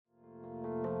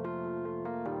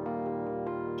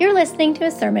You're listening to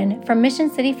a sermon from Mission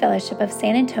City Fellowship of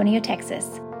San Antonio,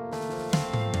 Texas.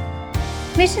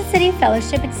 Mission City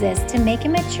Fellowship exists to make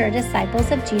and mature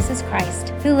disciples of Jesus Christ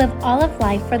who live all of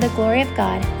life for the glory of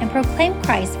God and proclaim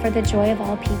Christ for the joy of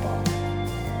all people.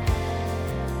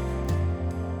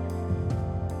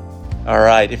 All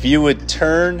right, if you would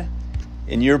turn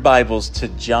in your Bibles to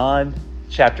John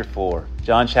chapter 4.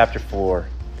 John chapter 4.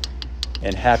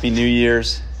 And Happy New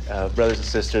Year's, brothers and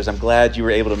sisters. I'm glad you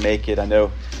were able to make it. I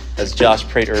know, as Josh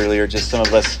prayed earlier, just some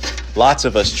of us, lots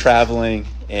of us traveling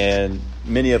and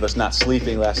many of us not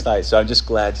sleeping last night. So I'm just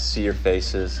glad to see your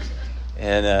faces.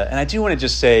 And I do want to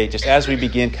just say, just as we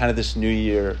begin kind of this new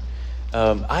year,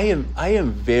 I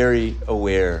am very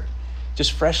aware,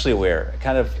 just freshly aware,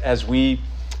 kind of as we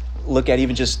look at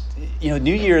even just,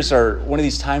 New Year's are one of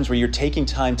these times where you're taking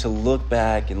time to look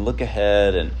back and look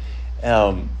ahead.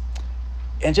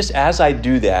 And just as I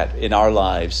do that in our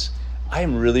lives, I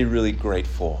am really, really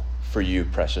grateful for you,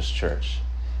 precious church.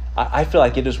 I feel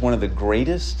like it is one of the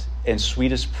greatest and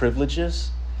sweetest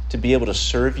privileges to be able to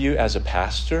serve you as a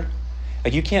pastor.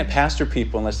 Like, you can't pastor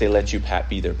people unless they let you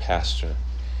be their pastor.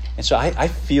 And so I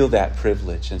feel that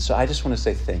privilege. And so I just want to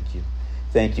say thank you.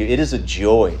 Thank you. It is a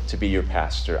joy to be your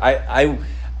pastor.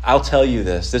 I'll tell you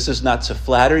this. This is not to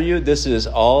flatter you. This is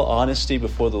all honesty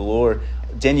before the Lord.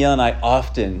 Danielle and I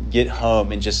often get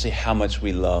home and just say how much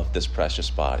we love this precious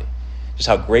body. Just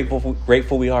how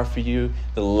grateful we are for you.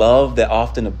 The love that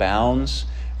often abounds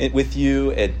with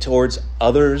you and towards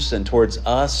others and towards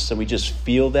us. And we just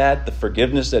feel that. The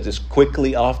forgiveness that is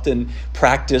quickly often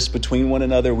practiced between one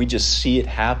another. We just see it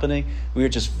happening. We are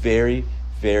just very,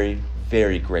 very,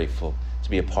 very grateful to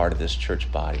be a part of this church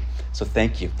body. So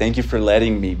thank you. Thank you for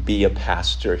letting me be a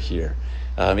pastor here.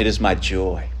 It is my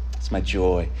joy. It's my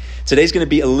joy. Today's going to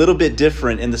be a little bit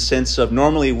different in the sense of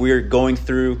normally we're going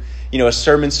through, a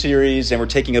sermon series and we're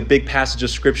taking a big passage of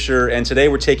scripture. And today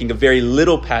we're taking a very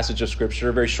little passage of scripture,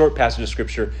 a very short passage of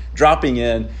scripture, dropping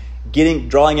in,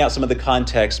 drawing out some of the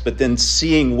context, but then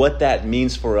seeing what that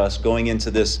means for us going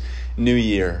into this new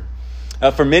year.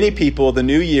 For many people, the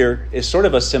new year is sort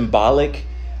of a symbolic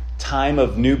time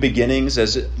of new beginnings,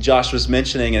 as Josh was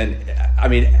mentioning. And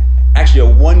actually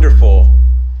a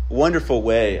wonderful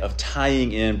way of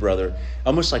tying in, brother,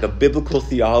 almost like a biblical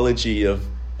theology of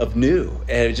new.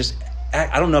 And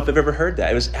I don't know if I've ever heard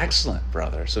that. It was excellent,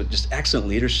 brother. So just excellent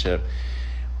leadership.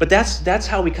 But that's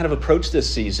how we kind of approach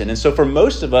this season. And so for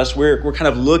most of us, we're kind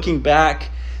of looking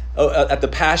back at the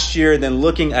past year and then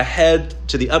looking ahead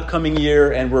to the upcoming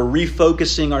year, and we're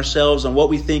refocusing ourselves on what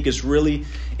we think is really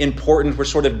important. We're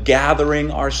sort of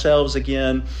gathering ourselves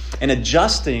again and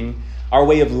adjusting our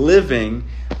way of living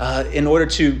in order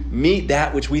to meet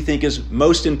that which we think is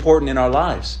most important in our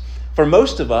lives. For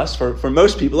most of us, for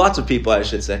most people, lots of people, I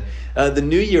should say, the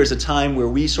new year is a time where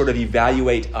we sort of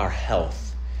evaluate our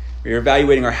health. We're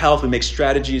evaluating our health. We make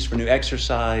strategies for new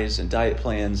exercise and diet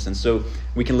plans, and so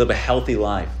we can live a healthy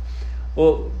life.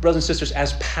 Well, brothers and sisters,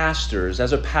 as pastors,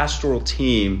 as a pastoral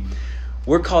team,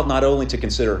 we're called not only to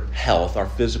consider health, our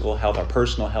physical health, our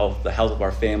personal health, the health of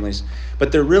our families,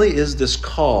 but there really is this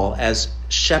call as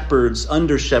shepherds,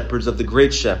 under shepherds of the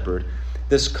great shepherd,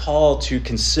 this call to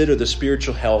consider the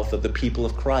spiritual health of the people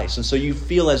of Christ. And so you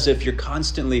feel as if you're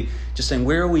constantly just saying,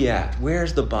 where are we at?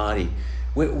 Where's the body?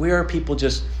 Where are people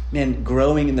just,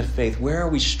 growing in the faith? Where are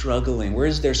we struggling? Where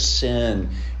is there sin?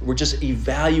 We're just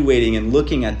evaluating and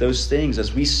looking at those things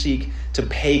as we seek to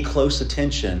pay close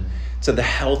attention to the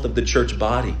health of the church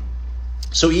body.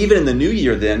 So even in the new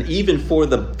year then, even for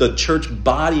the church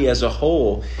body as a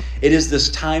whole, it is this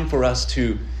time for us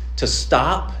to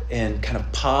stop and kind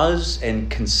of pause and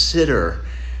consider,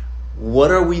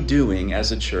 what are we doing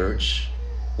as a church?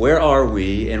 Where are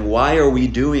we and why are we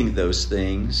doing those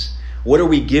things? What are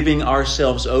we giving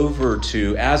ourselves over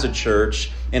to as a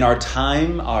church in our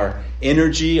time, our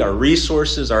energy, our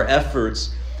resources, our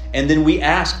efforts? And then we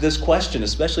ask this question,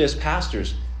 especially as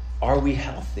pastors, are we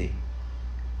healthy?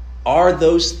 Are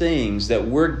those things that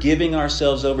we're giving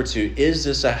ourselves over to, is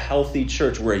this a healthy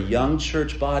church? We're a young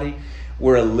church body.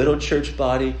 We're a little church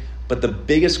body. But the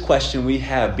biggest question we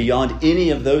have beyond any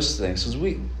of those things is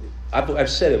I've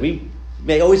said it, we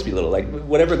may always be little, like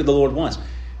whatever the Lord wants.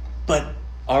 But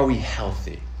are we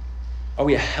healthy? Are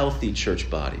we a healthy church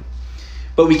body?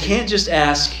 But we can't just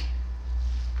ask,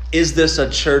 is this a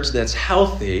church that's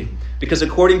healthy? Because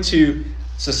according to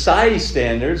society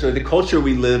standards or the culture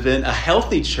we live in, a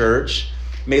healthy church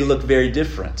may look very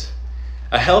different.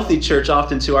 A healthy church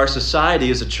often to our society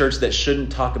is a church that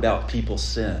shouldn't talk about people's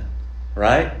sin,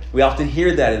 right? We often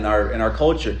hear that in our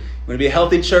culture. You want to be a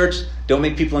healthy church? Don't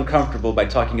make people uncomfortable by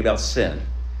talking about sin.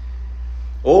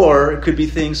 Or it could be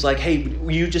things like, hey,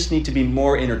 you just need to be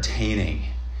more entertaining.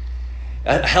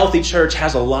 A healthy church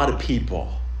has a lot of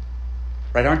people,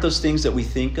 right? Aren't those things that we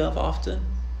think of often?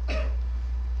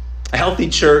 A healthy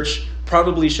church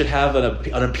probably should have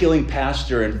an appealing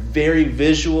pastor and very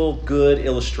visual, good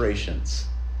illustrations.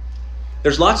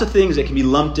 There's lots of things that can be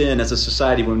lumped in as a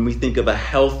society when we think of a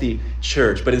healthy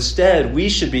church. But instead, we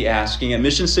should be asking at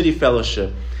Mission City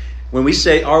Fellowship, when we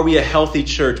say, are we a healthy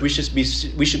church? We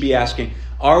should be asking,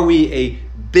 are we a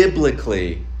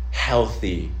biblically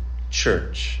healthy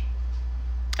church?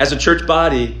 As a church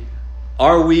body,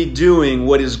 are we doing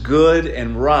what is good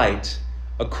and right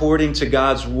according to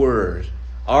God's word?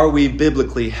 Are we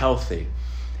biblically healthy?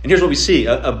 And here's what we see.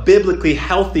 A biblically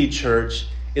healthy church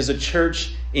is a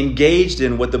church engaged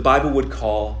in what the Bible would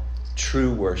call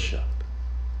true worship.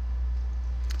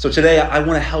 So today I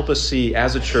want to help us see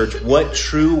as a church what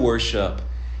true worship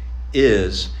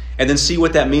is, and then see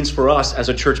what that means for us as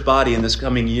a church body in this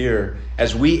coming year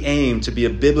as we aim to be a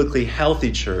biblically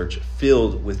healthy church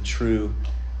filled with true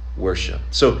worship.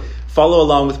 So follow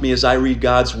along with me as I read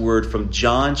God's word from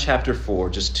John chapter 4,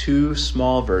 just two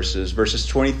small verses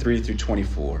 23 through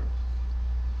 24.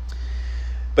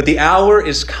 But the hour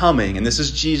is coming, and this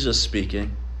is Jesus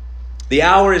speaking. The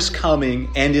hour is coming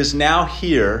and is now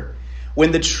here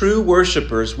when the true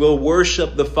worshipers will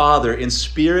worship the Father in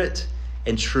spirit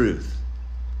and truth.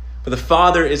 For the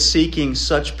Father is seeking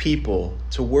such people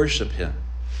to worship him.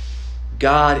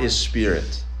 God is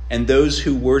spirit, and those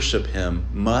who worship him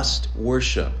must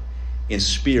worship in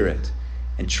spirit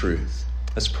and truth.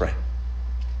 Let's pray.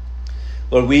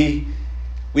 Lord, we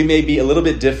may be a little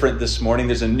bit different this morning.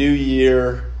 There's a new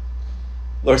year.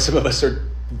 Lord, some of us are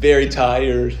very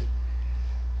tired.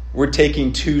 We're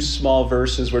taking two small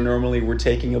verses where normally we're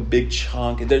taking a big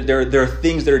chunk. There are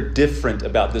things that are different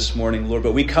about this morning, Lord,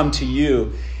 but we come to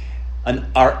you,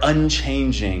 our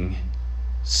unchanging,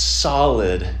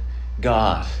 solid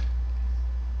God.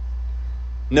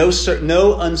 No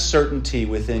uncertainty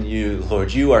within you,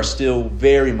 Lord. You are still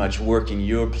very much working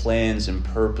your plans and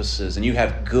purposes, and you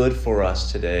have good for us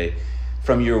today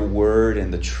from your word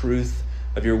and the truth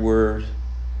of your word.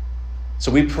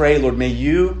 So we pray, Lord, may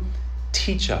you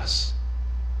teach us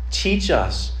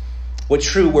what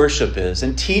true worship is,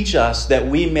 and teach us that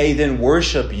we may then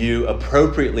worship you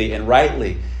appropriately and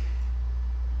rightly.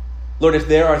 Lord, if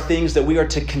there are things that we are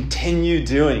to continue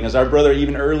doing, as our brother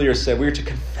even earlier said, we are to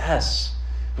confess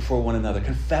before one another,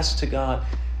 confess to God.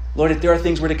 Lord, if there are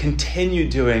things we're to continue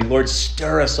doing, Lord,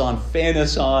 stir us on, fan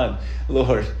us on,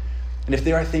 Lord. And if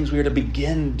there are things we are to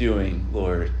begin doing,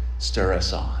 Lord, stir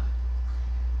us on.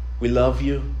 We love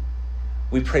you.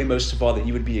 We pray most of all that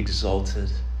you would be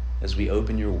exalted as we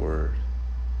open your word.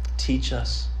 Teach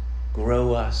us,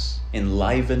 grow us,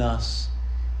 enliven us.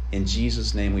 In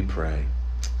Jesus' name we pray.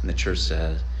 And the church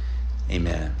said,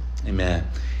 amen. Amen.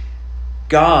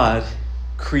 God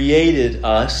created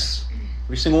us,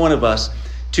 every single one of us,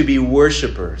 to be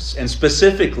worshipers, and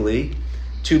specifically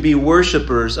to be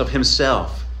worshipers of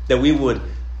himself, that we would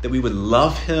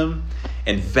love him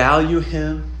and value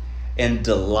him and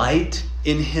delight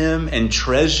in him and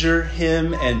treasure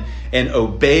him and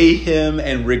obey him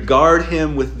and regard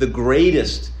him with the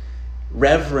greatest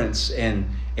reverence and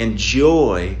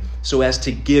joy, so as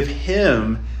to give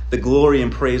him the glory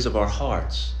and praise of our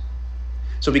hearts.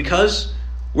 So because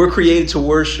we're created to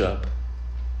worship,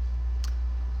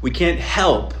 we can't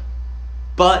help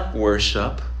but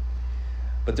worship,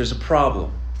 but there's a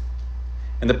problem.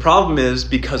 And the problem is,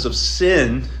 because of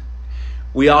sin,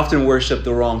 we often worship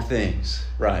the wrong things,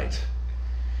 right?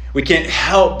 We can't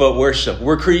help but worship.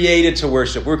 We're created to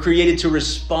worship. We're created to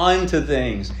respond to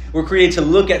things. We're created to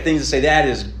look at things and say, that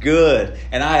is good,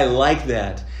 and I like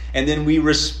that. And then we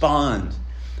respond.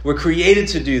 We're created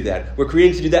to do that. We're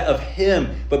created to do that of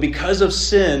him. But because of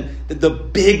sin, the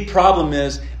big problem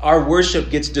is our worship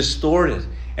gets distorted,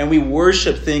 and we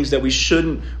worship things that we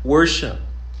shouldn't worship.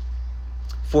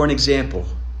 For an example,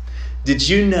 did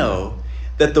you know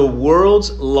that the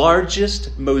world's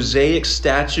largest mosaic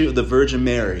statue of the Virgin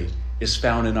Mary is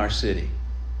found in our city?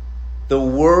 The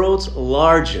world's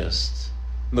largest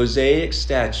mosaic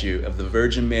statue of the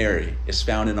Virgin Mary is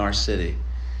found in our city.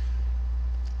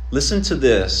 Listen to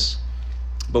this,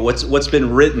 but what's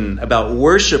been written about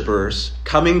worshipers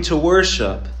coming to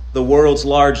worship the world's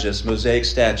largest mosaic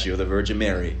statue of the Virgin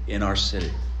Mary in our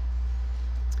city.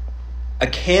 A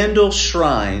candle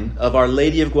shrine of Our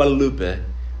Lady of Guadalupe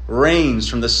reigns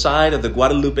from the side of the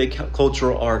Guadalupe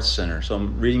Cultural Arts Center. So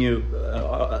I'm reading you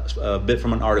a bit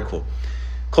from an article.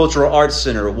 Cultural Arts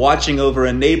Center watching over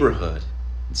a neighborhood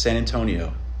in San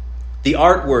Antonio. The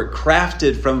artwork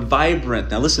crafted from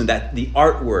vibrant, now listen, that the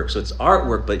artwork, so it's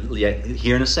artwork, but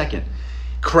here in a second,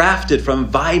 crafted from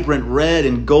vibrant red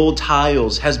and gold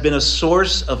tiles, has been a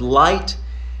source of light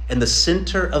and the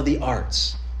center of the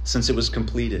arts since it was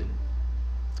completed.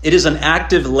 It is an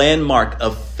active landmark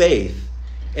of faith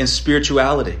and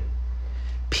spirituality.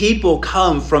 People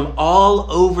come from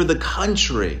all over the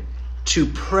country to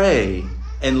pray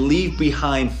and leave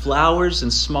behind flowers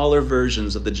and smaller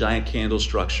versions of the giant candle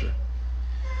structure.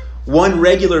 One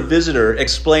regular visitor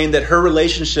explained that her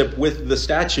relationship with the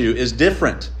statue is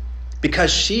different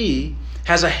because she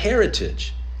has a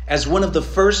heritage as one of the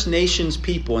First Nations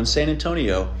people in San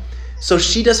Antonio. So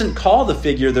she doesn't call the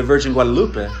figure the Virgin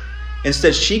Guadalupe.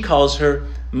 Instead, she calls her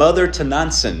Mother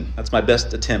Tenantzin. That's my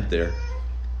best attempt there.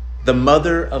 The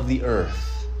Mother of the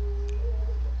Earth.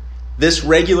 This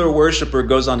regular worshiper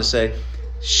goes on to say,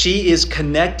 she is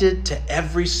connected to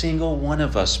every single one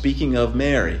of us. Speaking of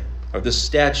Mary, or the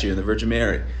statue of the Virgin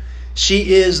Mary.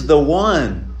 She is the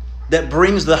one that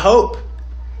brings the hope.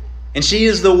 And she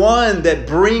is the one that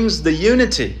brings the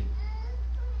unity.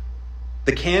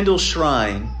 The candle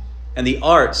shrine and the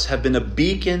arts have been a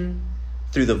beacon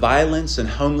through the violence and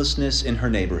homelessness in her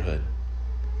neighborhood.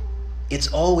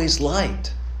 It's always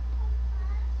light.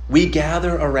 We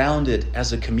gather around it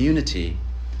as a community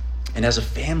and as a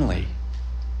family.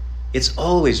 It's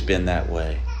always been that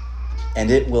way,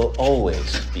 and it will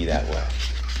always be that way.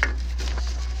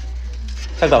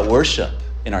 Talk about worship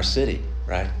in our city,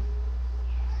 right?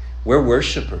 We're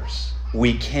worshipers.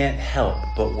 We can't help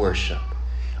but worship.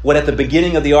 What at the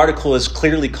beginning of the article is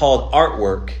clearly called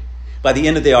artwork, by the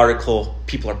end of the article,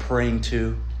 people are praying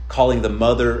to, calling the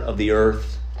Mother of the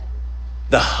Earth,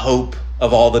 the hope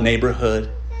of all the neighborhood,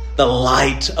 the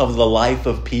light of the life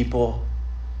of people.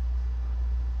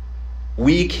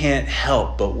 We can't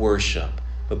help but worship,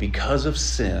 but because of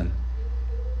sin,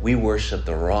 we worship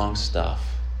the wrong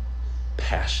stuff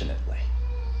passionately.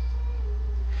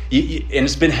 And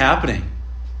it's been happening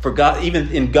for God, even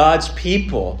in God's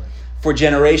people for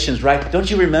generations, right? Don't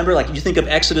you remember, like you think of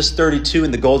Exodus 32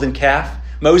 and the golden calf?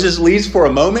 Moses leaves for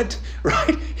a moment,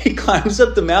 right? He climbs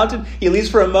up the mountain. He leaves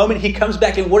for a moment. He comes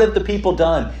back, and what have the people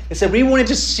done? They said, we wanted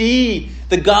to see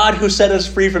the God who set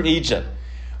us free from Egypt.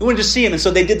 We wanted to see him. And so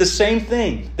they did the same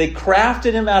thing. They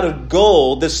crafted him out of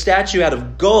gold, the statue out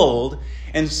of gold,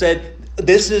 and said,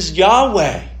 this is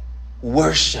Yahweh.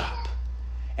 Worship.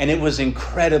 And it was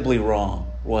incredibly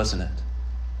wrong, wasn't it?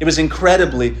 It was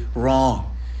incredibly wrong.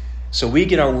 So we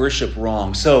get our worship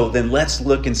wrong. So then let's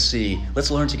look and see. Let's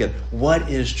learn together. What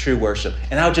is true worship?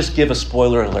 And I'll just give a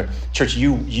spoiler alert. Church,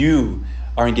 you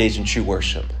are engaged in true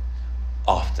worship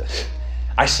often.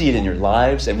 I see it in your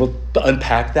lives, and we'll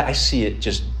unpack that. I see it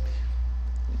just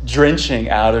drenching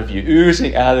out of you,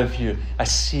 oozing out of you. I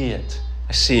see it.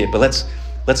 But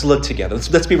let's look together.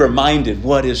 Let's be reminded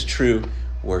what is true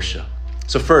worship.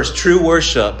 So first, true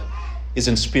worship is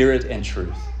in spirit and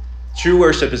truth. True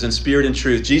worship is in spirit and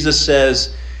truth. Jesus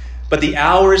says, but the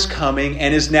hour is coming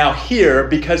and is now here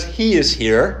because he is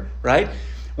here, right?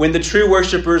 When the true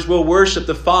worshipers will worship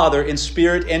the Father in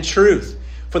spirit and truth.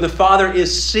 For the Father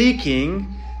is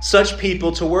seeking such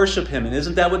people to worship him. And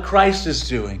isn't that what Christ is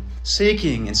doing?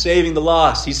 Seeking and saving the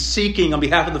lost. He's seeking on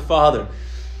behalf of the Father.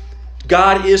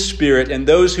 God is spirit, and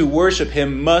those who worship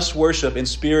him must worship in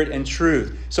spirit and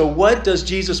truth. So what does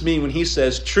Jesus mean when he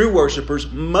says true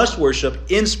worshipers must worship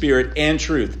in spirit and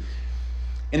truth?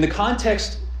 In the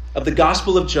context of the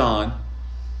Gospel of John,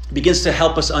 it begins to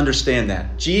help us understand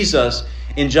that. Jesus,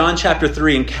 in John chapter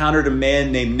 3, encountered a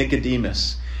man named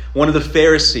Nicodemus, one of the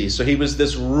Pharisees. So he was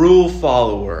this rule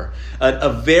follower,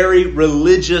 a very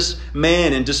religious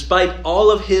man. And despite all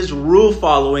of his rule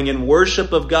following and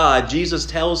worship of God, Jesus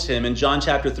tells him in John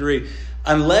chapter 3,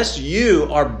 unless you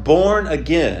are born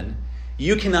again,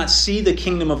 you cannot see the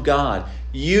kingdom of God.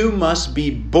 You must be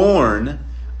born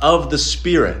of the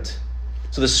Spirit.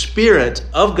 So the Spirit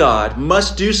of God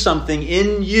must do something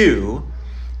in you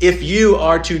if you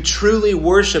are to truly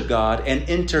worship God and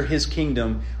enter his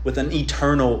kingdom with an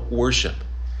eternal worship.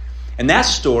 And that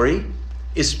story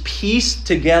is pieced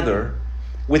together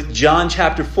with John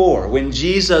chapter 4, when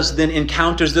Jesus then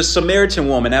encounters the Samaritan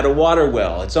woman at a water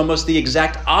well. It's almost the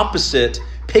exact opposite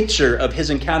picture of his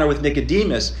encounter with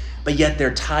Nicodemus, but yet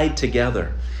they're tied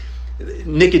together.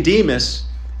 Nicodemus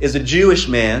is a Jewish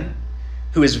man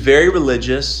who is very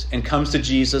religious and comes to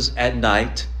Jesus at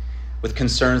night with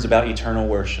concerns about eternal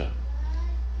worship.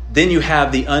 Then you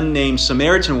have the unnamed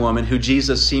Samaritan woman who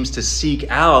Jesus seems to seek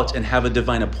out and have a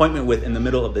divine appointment with in the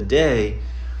middle of the day,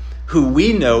 who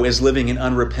we know is living in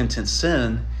unrepentant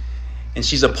sin. And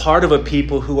she's a part of a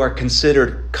people who are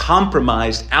considered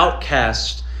compromised,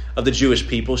 outcasts of the Jewish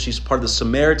people. She's part of the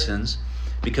Samaritans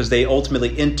because they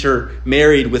ultimately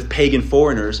intermarried with pagan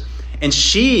foreigners. And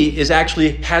she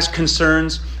has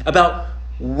concerns about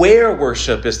where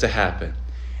worship is to happen.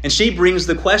 And she brings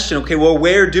the question, okay, well,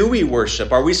 where do we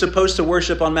worship? Are we supposed to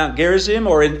worship on Mount Gerizim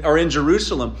or in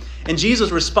Jerusalem? And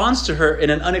Jesus responds to her in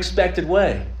an unexpected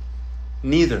way.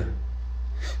 Neither.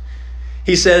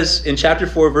 He says in chapter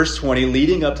 4, verse 20,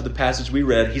 leading up to the passage we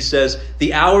read, he says,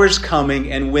 the hour is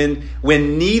coming, and when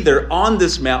neither on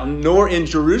this mountain nor in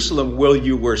Jerusalem will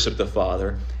you worship the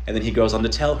Father. And then he goes on to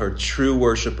tell her, true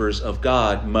worshipers of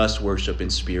God must worship in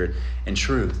spirit and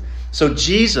truth. So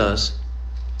Jesus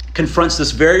confronts this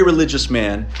very religious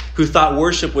man who thought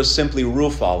worship was simply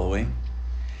rule following,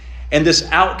 and this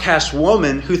outcast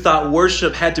woman who thought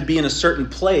worship had to be in a certain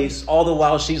place, all the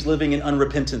while she's living in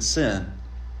unrepentant sin.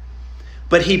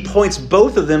 But he points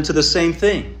both of them to the same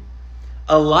thing.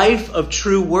 A life of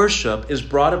true worship is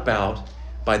brought about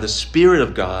by the Spirit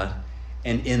of God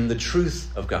and in the truth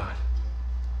of God.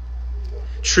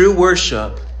 True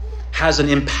worship has an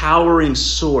empowering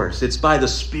source. It's by the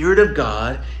Spirit of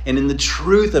God and in the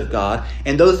truth of God.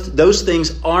 And those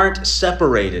things aren't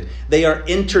separated. They are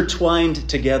intertwined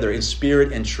together in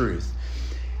spirit and truth.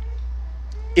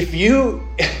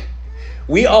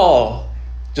 We all,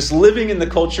 just living in the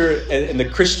culture and the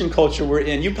Christian culture we're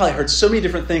in, you probably heard so many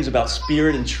different things about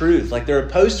spirit and truth. Like they're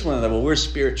opposed to one another. Well, we're a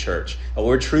spirit church. Oh,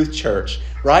 we're a truth church.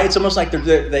 Right? It's almost like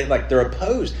they're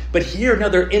opposed. But here, no,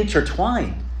 they're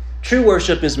intertwined. True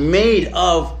worship is made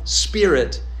of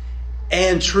spirit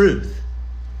and truth.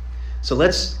 So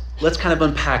let's kind of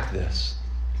unpack this.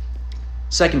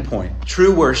 Second point,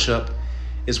 true worship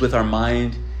is with our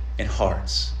mind and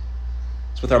hearts.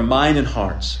 It's with our mind and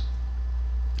hearts.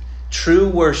 True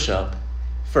worship,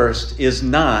 first, is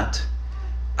not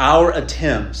our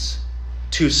attempts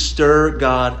to stir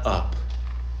God up.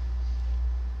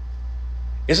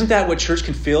 Isn't that what church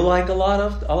can feel like a lot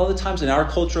of the times in our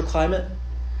cultural climate?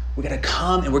 We're going to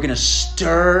come and we're going to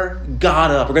stir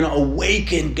God up. We're going to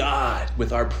awaken God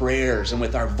with our prayers and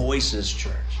with our voices,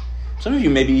 church. Some of you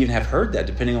maybe even have heard that,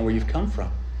 depending on where you've come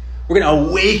from. We're going to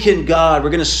awaken God. We're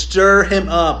going to stir him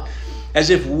up as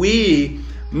if we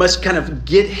must kind of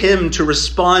get him to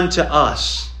respond to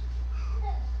us.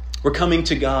 We're coming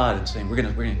to God and saying, we're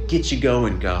going to get you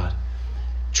going, God.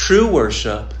 True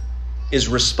worship is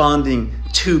responding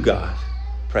to God,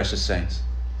 precious saints.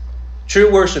 True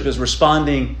worship is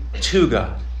responding to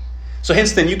God. So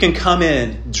hence then you can come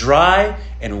in dry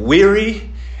and weary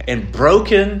and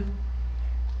broken,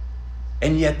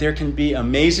 and yet there can be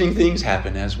amazing things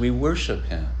happen as we worship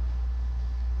him.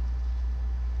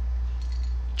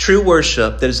 True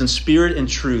worship that is in spirit and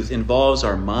truth involves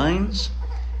our minds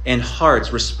and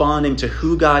hearts responding to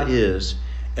who God is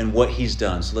and what he's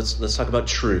done. So let's talk about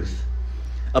truth.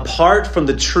 Apart from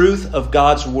the truth of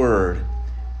God's word,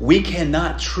 we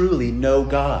cannot truly know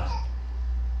God.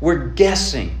 We're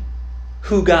guessing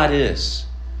who God is.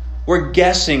 We're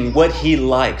guessing what he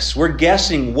likes. We're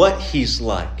guessing what he's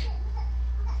like.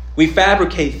 We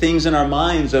fabricate things in our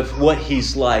minds of what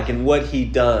he's like and what he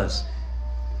does.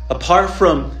 Apart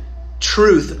from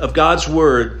truth of God's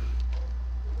word,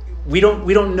 we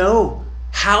don't know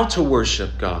how to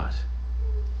worship God.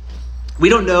 We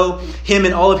don't know him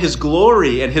in all of his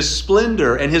glory and his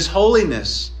splendor and his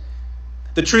holiness.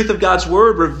 The truth of God's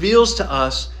word reveals to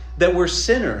us that we're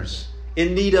sinners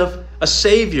in need of a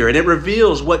Savior. And it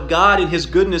reveals what God in his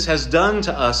goodness has done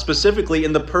to us, specifically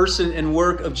in the person and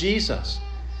work of Jesus.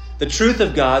 The truth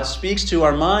of God speaks to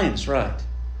our minds, right?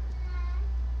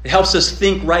 It helps us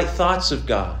think right thoughts of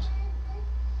God.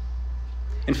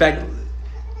 In fact,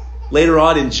 later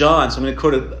on in John, so I'm going to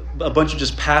quote a bunch of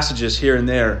just passages here and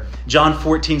there. John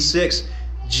 14:6,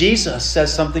 Jesus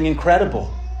says something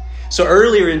incredible. So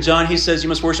earlier in John, he says you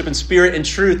must worship in spirit and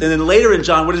truth. And then later in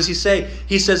John, what does he say?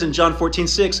 He says in John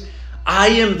 14:6, I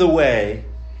am the way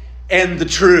and the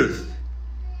truth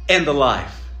and the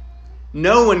life.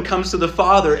 No one comes to the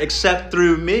Father except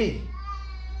through me.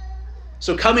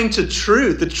 So coming to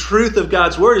truth, the truth of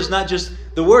God's word is not just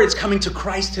the word, it's coming to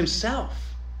Christ himself.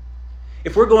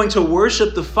 If we're going to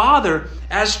worship the Father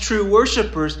as true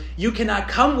worshipers, you cannot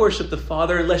come worship the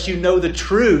Father unless you know the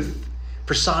truth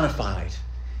personified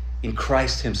in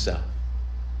Christ himself.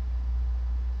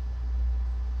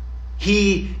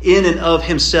 He, in and of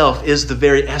himself, is the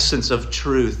very essence of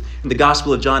truth. And the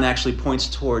Gospel of John actually points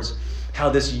towards how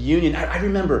this union... I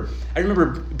remember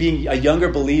being a younger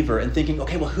believer and thinking,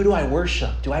 okay, well, who do I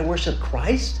worship? Do I worship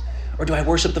Christ or do I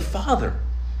worship the Father?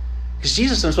 Because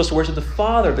Jesus said I'm supposed to worship the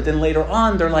Father, but then later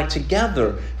on they're like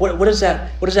together. What does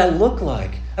that look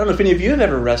like? I don't know if any of you have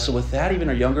ever wrestled with that, even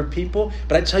our younger people.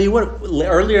 But I tell you what,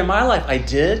 earlier in my life I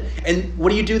did. And what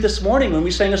do you do this morning when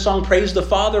we sang a song, Praise the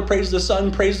Father, Praise the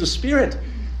Son, Praise the Spirit?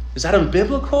 Is that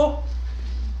unbiblical?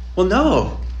 Well,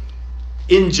 no.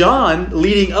 In John,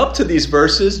 leading up to these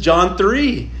verses, John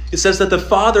 3, it says that the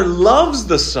Father loves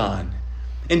the Son.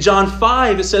 In John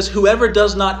 5, it says, whoever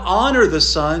does not honor the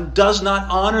Son does not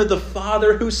honor the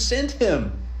Father who sent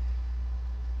him.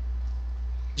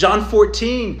 John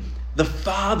 14, the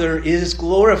Father is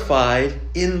glorified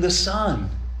in the Son.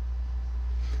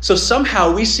 So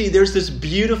somehow we see there's this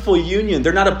beautiful union.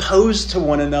 They're not opposed to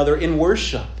one another in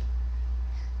worship.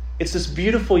 It's this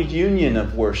beautiful union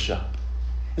of worship.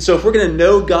 And so if we're going to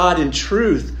know God in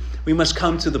truth, we must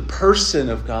come to the person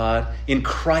of God in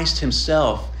Christ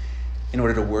himself in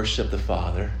order to worship the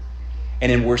Father.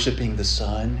 And in worshiping the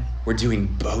Son, we're doing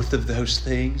both of those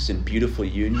things in beautiful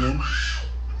union.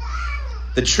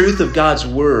 The truth of God's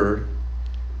word,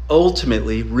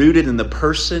 ultimately rooted in the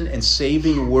person and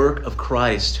saving work of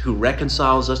Christ who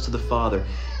reconciles us to the Father,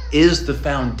 is the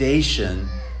foundation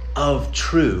of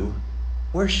true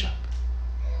worship.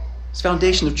 It's the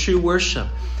foundation of true worship.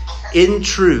 In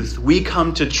truth, we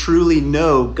come to truly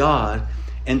know God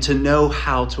and to know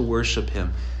how to worship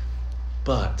him.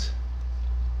 But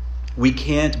we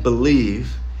can't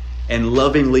believe and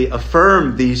lovingly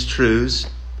affirm these truths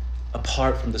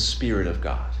apart from the Spirit of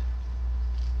God.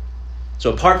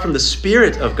 So apart from the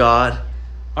Spirit of God,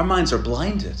 our minds are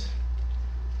blinded.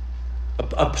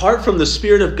 Apart from the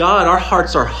Spirit of God, our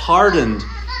hearts are hardened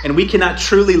and we cannot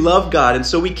truly love God. And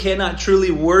so we cannot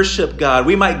truly worship God.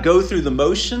 We might go through the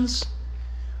motions.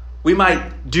 We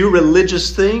might do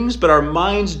religious things, but our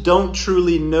minds don't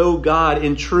truly know God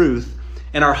in truth.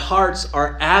 And our hearts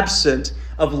are absent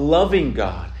of loving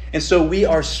God. And so we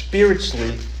are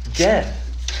spiritually dead.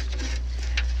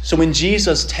 So when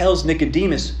Jesus tells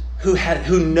Nicodemus,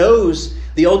 who knows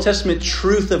the Old Testament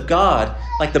truth of God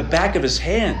like the back of his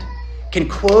hand, can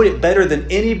quote it better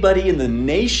than anybody in the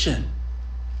nation.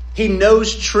 He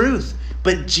knows truth.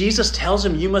 But Jesus tells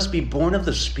him, you must be born of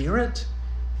the Spirit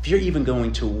if you're even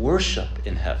going to worship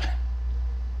in heaven.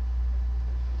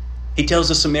 He tells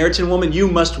the Samaritan woman, you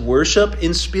must worship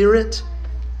in spirit.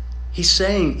 He's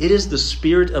saying it is the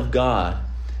Spirit of God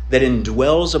that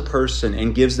indwells a person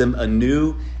and gives them a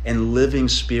new and living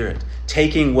spirit,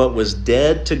 taking what was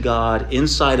dead to God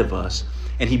inside of us,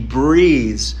 and he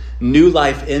breathes new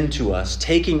life into us,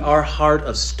 taking our heart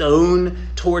of stone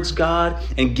towards God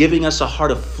and giving us a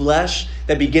heart of flesh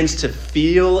that begins to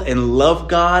feel and love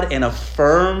God and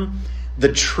affirm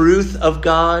the truth of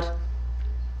God.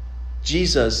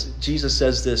 Jesus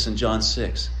says this in John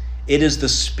 6. It is the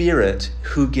Spirit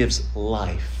who gives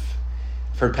life.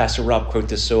 I've heard Pastor Rob quote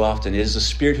this so often. It is the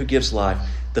Spirit who gives life.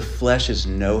 The flesh is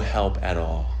no help at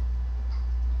all.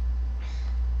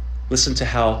 Listen to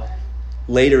how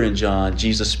later in John,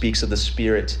 Jesus speaks of the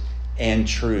Spirit and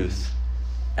truth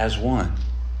as one.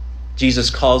 Jesus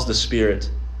calls the Spirit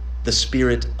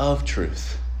of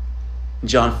truth. In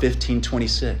John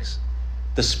 15:26.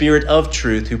 The Spirit of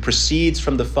truth who proceeds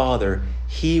from the Father,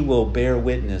 he will bear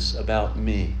witness about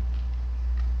me.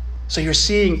 So you're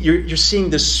seeing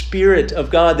the Spirit of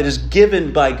God that is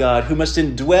given by God, who must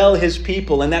indwell his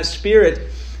people. And that Spirit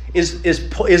is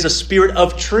a Spirit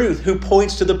of truth who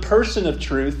points to the person of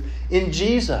truth in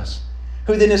Jesus,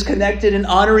 who then is connected in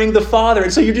honoring the Father.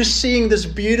 And so you're just seeing this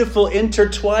beautiful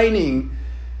intertwining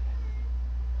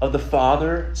of the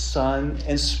Father, Son,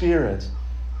 and Spirit.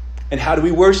 And how do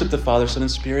we worship the Father, Son, and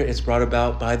Spirit? It's brought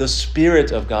about by the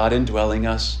Spirit of God indwelling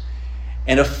us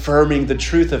and affirming the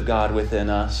truth of God within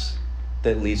us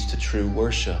that leads to true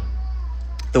worship.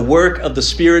 The work of the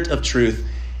Spirit of truth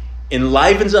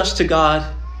enlivens us to God,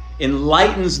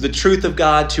 enlightens the truth of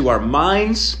God to our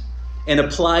minds, and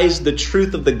applies the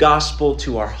truth of the gospel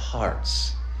to our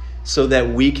hearts so that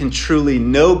we can truly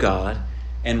know God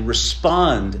and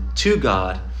respond to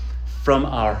God from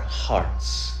our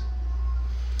hearts.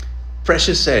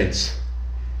 Precious saints,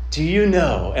 do you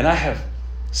know, and I have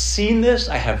seen this,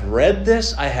 I have read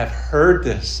this, I have heard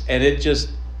this, and it just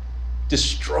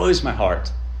destroys my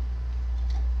heart.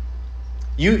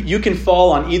 You can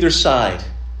fall on either side.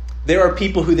 There are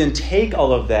people who then take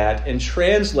all of that and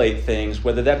translate things,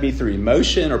 whether that be through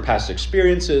emotion or past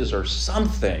experiences or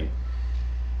something,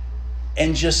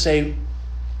 and just say,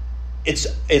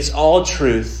 it's all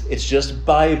truth, it's just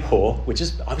Bible, which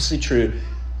is obviously true,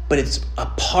 but it's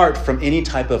apart from any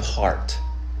type of heart,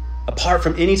 apart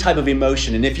from any type of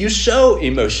emotion. And if you show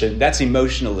emotion, that's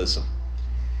emotionalism.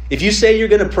 If you say you're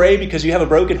going to pray because you have a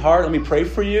broken heart, let me pray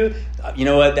for you. You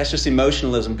know what? That's just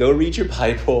emotionalism. Go read your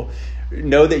Bible.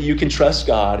 Know that you can trust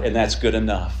God, and that's good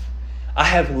enough. I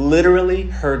have literally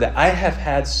heard that. I have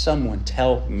had someone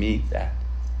tell me that.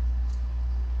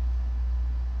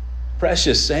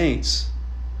 Precious saints,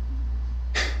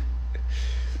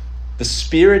 the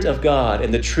Spirit of God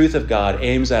and the truth of God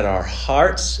aims at our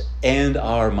hearts and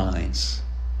our minds.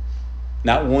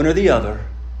 Not one or the other,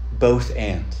 both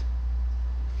and.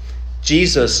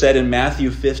 Jesus said in Matthew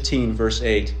 15, verse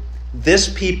 8, "This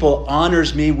people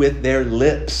honors me with their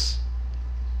lips,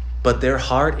 but their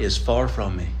heart is far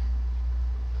from me.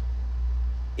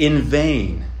 In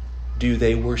vain do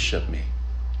they worship me."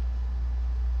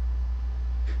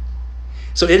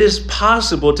 So it is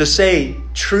possible to say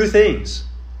true things.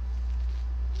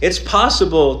 It's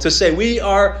possible to say we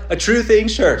are a true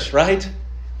things church, right?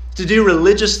 To do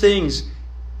religious things,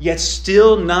 yet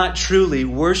still not truly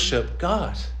worship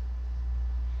God.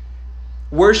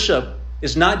 Worship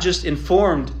is not just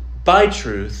informed by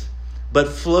truth, but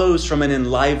flows from an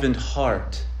enlivened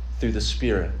heart through the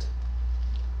Spirit.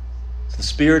 So the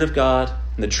Spirit of God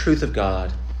and the truth of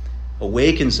God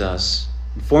awakens us,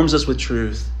 informs us with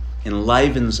truth,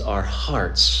 enlivens our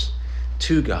hearts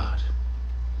to God.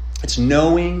 It's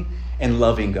knowing and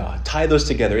loving God. Tie those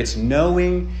together. It's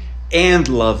knowing and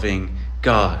loving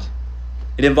God.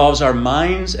 It involves our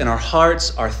minds and our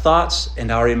hearts, our thoughts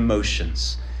and our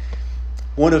emotions.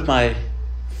 One of my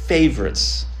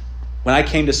favorites, when I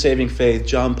came to saving faith,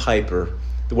 John Piper,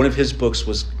 one of his books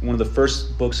was one of the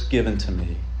first books given to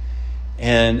me.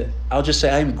 And I'll just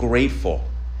say I'm grateful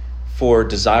for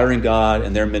Desiring God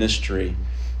and their ministry.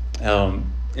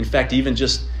 In fact, even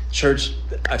just church,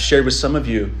 I've shared with some of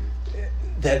you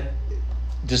that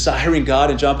Desiring God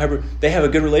and John Piper, they have a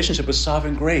good relationship with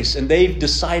Sovereign Grace. And they've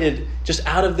decided, just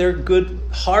out of their good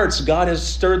hearts, God has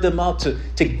stirred them up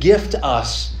to gift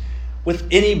us with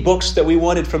any books that we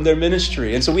wanted from their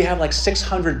ministry. And so we have like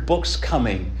 600 books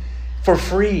coming for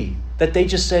free that they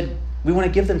just said, we want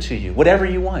to give them to you. Whatever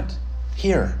you want,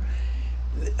 here.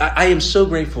 I am so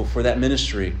grateful for that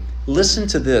ministry. Listen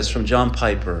to this from John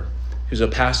Piper, who's a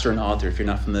pastor and author, if you're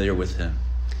not familiar with him.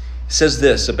 He says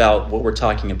this about what we're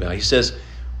talking about. He says,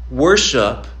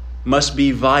 worship must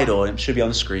be vital, and it should be on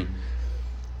the screen,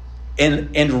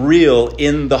 and real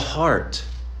in the heart.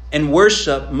 And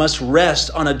worship must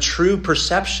rest on a true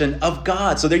perception of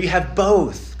God. So there you have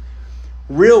both.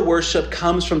 Real worship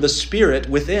comes from the Spirit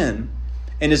within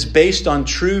and is based on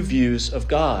true views of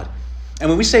God. And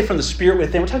when we say from the Spirit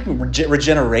within, we're talking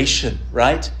regeneration,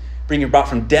 right? Being brought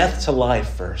from death to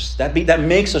life first. That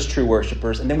makes us true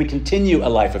worshipers, and then we continue a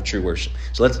life of true worship.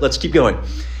 So let's keep going.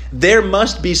 There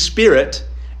must be Spirit,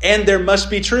 and there must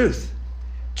be truth.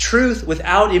 Truth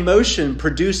without emotion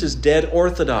produces dead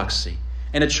orthodoxy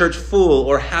and a church full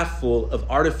or half full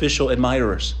of artificial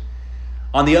admirers.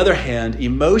 On the other hand,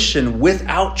 emotion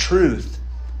without truth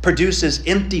produces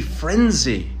empty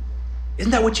frenzy.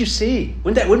 Isn't that what you see?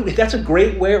 That's a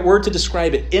great word to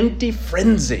describe it. Empty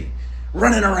frenzy.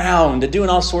 Running around and doing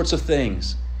all sorts of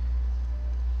things.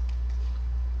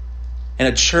 And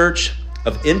a church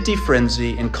of empty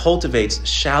frenzy and cultivates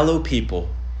shallow people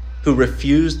who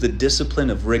refuse the discipline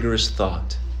of rigorous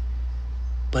thought.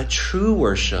 But true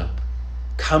worship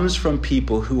comes from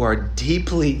people who are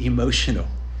deeply emotional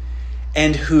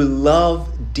and who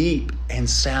love deep and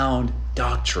sound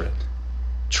doctrine,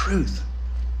 truth.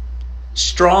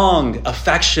 Strong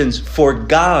affections for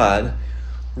God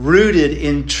rooted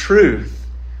in truth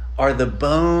are the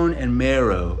bone and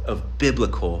marrow of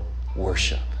biblical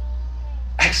worship.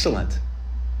 Excellent.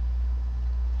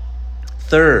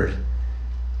 Third,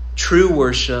 true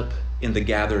worship in the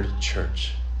gathered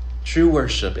church. True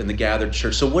worship in the gathered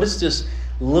church. So what does this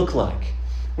look like?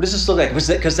 What does this look like?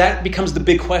 Because that becomes the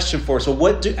big question for us. So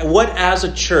what as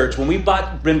a church, when we've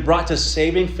been brought to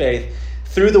saving faith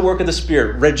through the work of the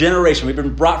Spirit, regeneration, we've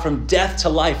been brought from death to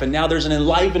life, and now there's an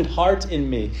enlivened heart in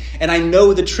me. And I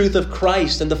know the truth of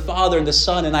Christ and the Father and the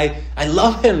Son, and I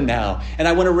love Him now, and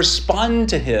I want to respond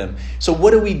to Him. So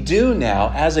what do we do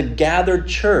now as a gathered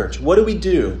church? What do we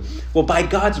do? Well, by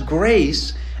God's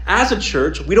grace, as a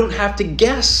church, we don't have to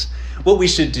guess what we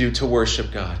should do to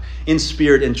worship God in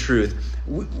spirit and truth.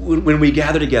 When we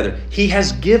gather together, He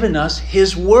has given us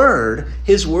His word,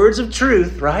 His words of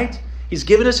truth, right? He's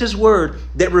given us His word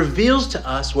that reveals to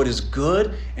us what is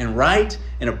good and right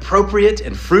and appropriate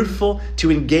and fruitful to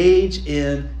engage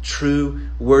in true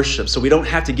worship. So we don't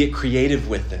have to get creative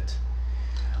with it.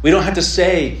 We don't have to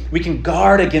say, we can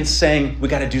guard against saying we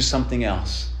got to do something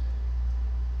else.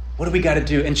 What do we got to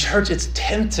do? In church, it's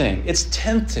tempting. It's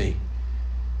tempting.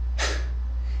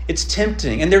 It's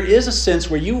tempting. And there is a sense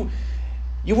where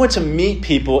You want to meet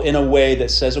people in a way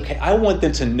that says, okay, I want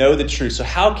them to know the truth. So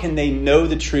how can they know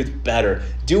the truth better?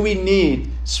 Do we need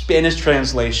Spanish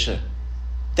translation?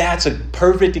 That's a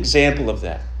perfect example of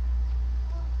that.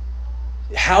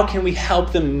 How can we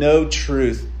help them know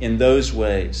truth in those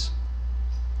ways?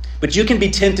 But you can be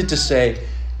tempted to say,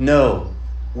 no,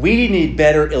 we need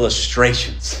better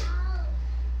illustrations.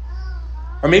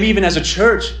 Or maybe even as a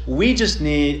church, we just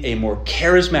need a more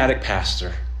charismatic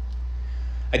pastor.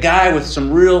 A guy with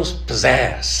some real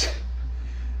pizzazz.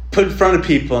 Put in front of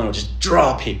people and just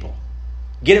draw people.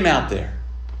 Get him out there.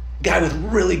 A guy with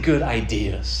really good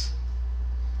ideas.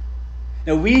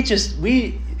 Now we can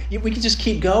just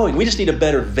keep going. We just need a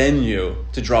better venue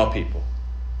to draw people.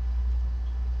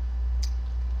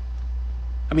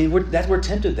 I mean, we're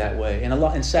tempted that way,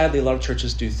 and sadly, a lot of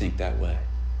churches do think that way,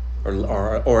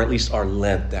 or at least are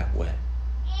led that way.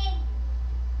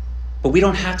 But we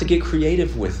don't have to get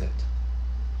creative with it.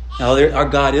 Now, our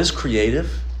God is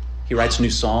creative. He writes new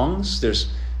songs.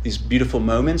 There's these beautiful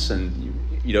moments, and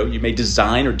you may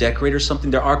design or decorate or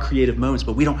something. There are creative moments,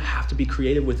 but we don't have to be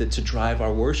creative with it to drive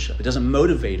our worship. It doesn't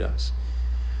motivate us.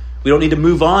 We don't need to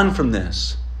move on from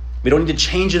this. We don't need to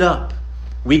change it up.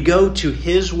 We go to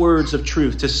his words of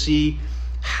truth to see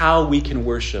how we can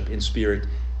worship in spirit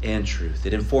and truth.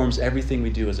 It informs everything we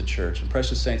do as a church. And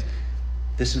precious saints,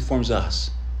 this informs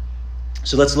us.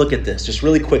 So let's look at this just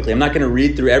really quickly. I'm not going to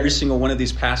read through every single one of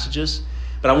these passages,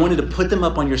 but I wanted to put them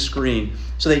up on your screen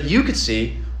so that you could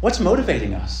see what's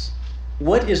motivating us.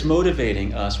 What is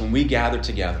motivating us when we gather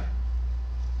together?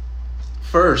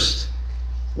 First,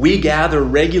 we gather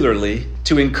regularly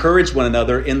to encourage one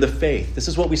another in the faith. This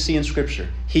is what we see in Scripture.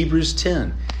 Hebrews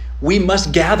 10. We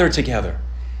must gather together.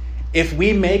 If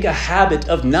we make a habit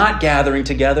of not gathering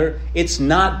together, it's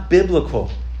not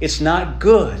biblical. It's not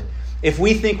good. If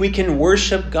we think we can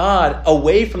worship God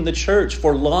away from the church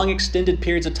for long extended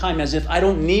periods of time, as if I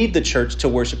don't need the church to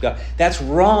worship God, that's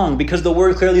wrong, because the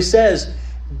word clearly says,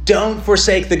 don't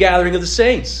forsake the gathering of the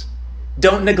saints.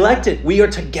 Don't neglect it. We are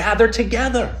to gather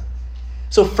together.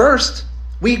 So first,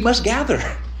 we must gather.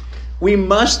 We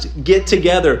must get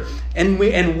together. And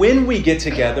when we get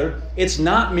together, it's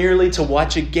not merely to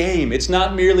watch a game. It's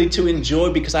not merely to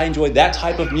enjoy because I enjoy that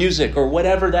type of music or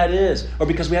whatever that is, or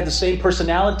because we have the same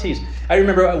personalities. I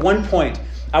remember at one point,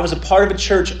 I was a part of a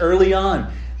church early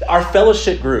on, our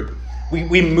fellowship group.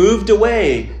 We moved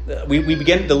away.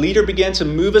 The leader began to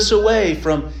move us away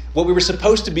from what we were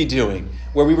supposed to be doing,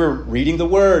 where we were reading the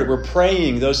word, we're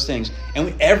praying, those things.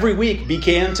 And every week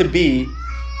began to be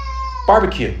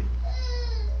barbecue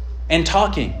and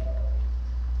talking,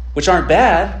 which aren't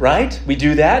bad, right? We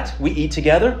do that. We eat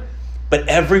together. But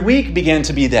every week began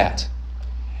to be that.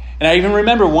 And I even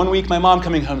remember one week my mom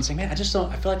coming home and saying, man, I feel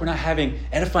like we're not having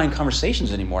edifying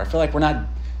conversations anymore. I feel like we're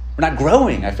not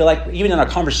growing. I feel like even in our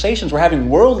conversations, we're having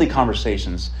worldly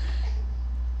conversations.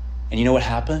 And you know what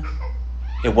happened?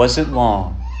 It wasn't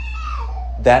long.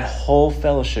 That whole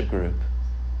fellowship group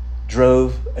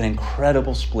drove an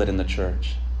incredible split in the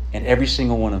church. And every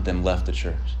single one of them left the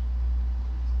church.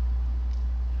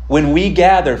 When we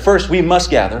gather, first, we must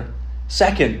gather.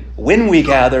 Second, when we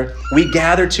gather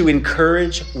to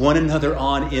encourage one another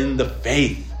on in the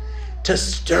faith. To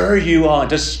stir you on,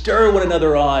 to stir one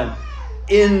another on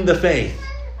in the faith.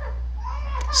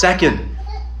 Second,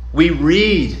 we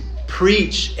read,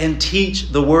 preach, and teach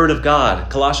the word of God.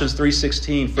 Colossians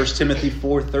 3:16, 1 Timothy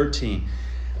 4:13.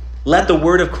 Let the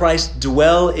word of Christ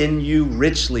dwell in you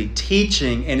richly,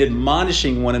 teaching and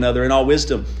admonishing one another in all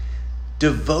wisdom.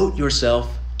 Devote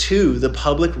yourself to the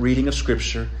public reading of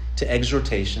Scripture, to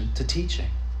exhortation, to teaching.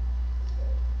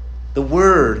 The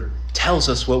word tells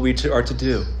us what we are to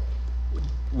do.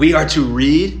 We are to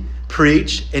read,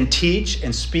 preach, and teach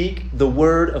and speak the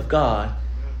word of God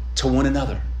to one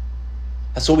another.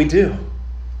 That's what we do.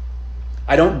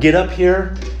 I don't get up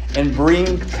here and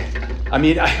bring...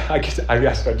 I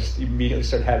just immediately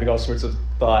start having all sorts of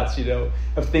thoughts,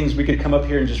 of things we could come up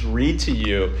here and just read to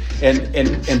you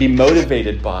and be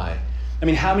motivated by.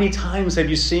 How many times have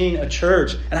you seen a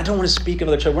church, and I don't want to speak of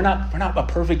other church, we're not a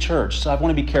perfect church, so I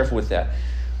want to be careful with that.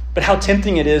 But how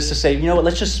tempting it is to say, you know what,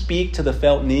 let's just speak to the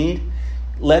felt need.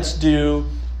 Let's do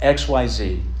X, Y,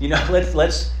 Z.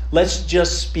 Let's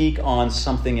just speak on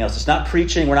something else. It's not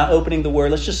preaching, we're not opening the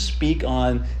word. Let's just speak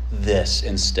on this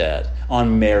instead,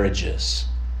 on marriages.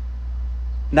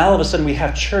 Now all of a sudden we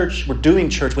have church, we're doing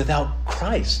church without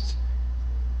Christ.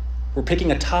 We're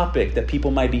picking a topic that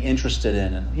people might be interested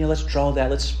in. And, let's draw that.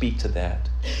 Let's speak to that.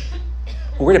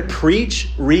 We're going to preach,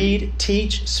 read,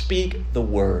 teach, speak the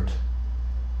word.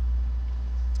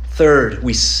 Third,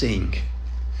 we sing.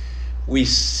 We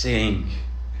sing.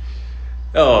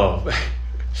 Oh,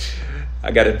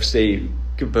 I got to stay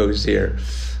composed here.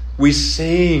 We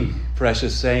sing,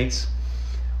 precious saints.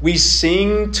 We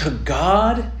sing to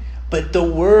God, but the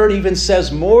word even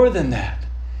says more than that.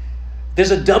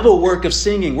 There's a double work of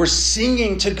singing. We're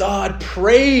singing to God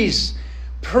praising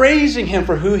him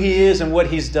for who he is and what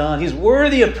he's done. He's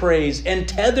worthy of praise, and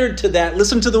tethered to that,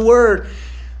 listen to the word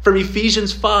from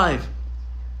Ephesians 5.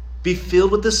 Be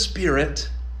filled with the Spirit,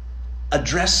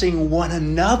 addressing one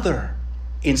another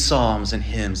in psalms and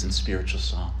hymns and spiritual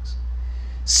songs.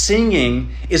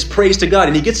 Singing is praise to God.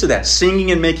 And he gets to that.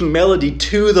 Singing and making melody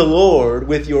to the Lord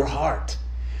with your heart.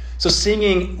 So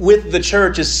singing with the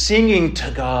church is singing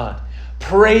to God,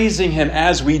 praising him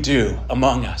as we do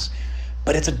among us.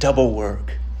 But it's a double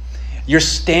work. You're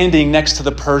standing next to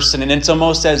the person, and it's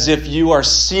almost as if you are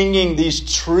singing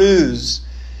these truths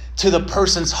to the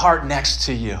person's heart next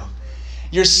to you.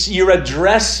 You're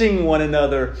addressing one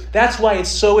another. That's why it's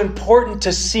so important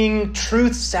to sing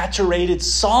truth-saturated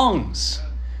songs,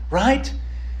 right?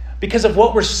 Because of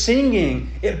what we're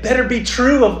singing, it better be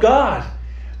true of God.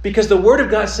 Because the Word of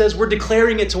God says we're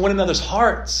declaring it to one another's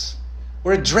hearts.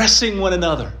 We're addressing one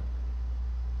another.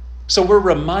 So we're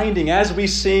reminding as we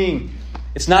sing,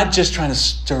 it's not just trying to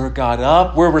stir God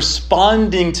up. We're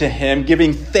responding to him,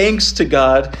 giving thanks to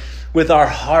God with our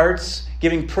hearts,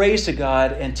 giving praise to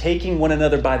God, and taking one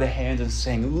another by the hand and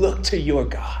saying, look to your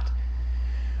God.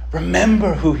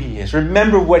 Remember who he is.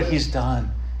 Remember what he's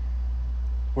done.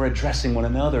 We're addressing one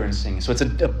another and singing. So it's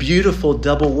a beautiful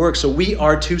double work. So we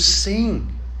are to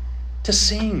sing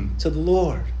to the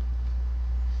Lord.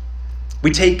 We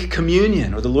take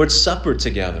communion or the Lord's Supper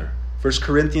together. 1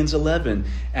 Corinthians 11.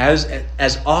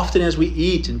 As often as we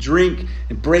eat and drink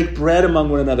and break bread among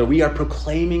one another, we are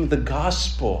proclaiming the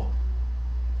gospel.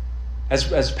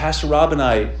 As Pastor Rob and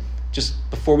I, just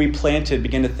before we planted,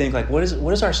 began to think, like, what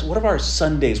are our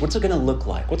Sundays? What's it going to look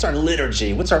like? What's our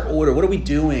liturgy? What's our order? What are we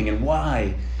doing and why?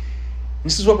 And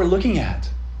this is what we're looking at.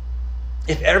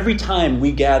 If every time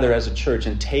we gather as a church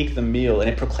and take the meal and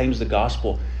it proclaims the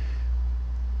gospel,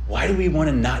 why do we want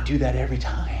to not do that every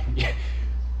time?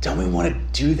 Don't we want to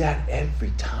do that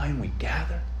every time we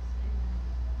gather?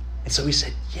 And so we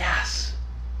said, yes,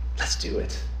 let's do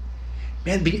it.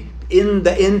 Man,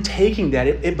 in taking that,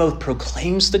 it both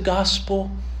proclaims the gospel,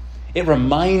 it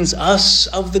reminds us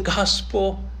of the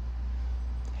gospel.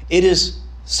 It is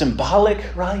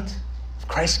symbolic, right? Of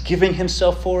Christ giving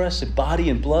himself for us in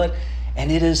body and blood,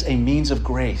 and it is a means of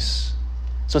grace.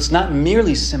 So it's not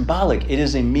merely symbolic, it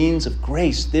is a means of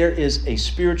grace. There is a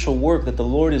spiritual work that the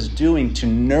Lord is doing to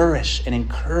nourish and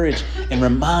encourage and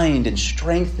remind and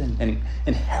strengthen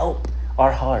and help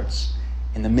our hearts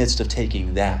in the midst of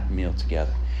taking that meal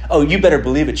together. Oh, you better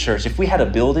believe it, church. If we had a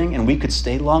building and we could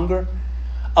stay longer,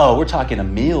 we're talking a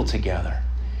meal together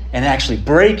and actually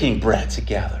breaking bread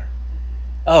together.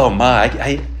 Oh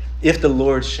my, if the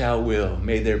Lord shall will,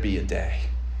 may there be a day.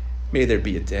 May there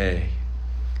be a day.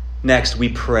 Next, we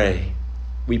pray.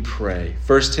 We pray.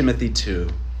 1 Timothy 2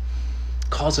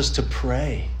 calls us to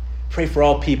pray. Pray for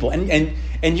all people.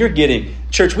 And you're getting,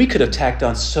 church, we could have tacked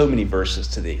on so many verses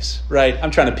to these, right?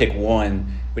 I'm trying to pick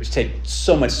one, which takes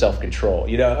so much self-control.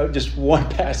 Just one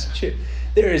passage.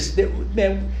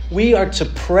 Man, we are to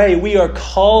pray. We are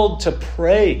called to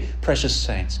pray, precious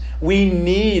saints. We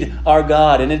need our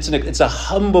God, and it's a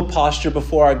humble posture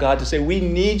before our God to say, we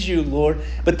need you, Lord.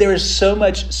 But there is so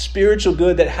much spiritual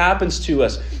good that happens to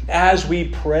us as we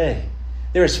pray.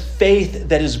 There is faith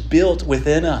that is built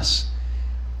within us.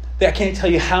 I can't tell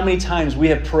you how many times we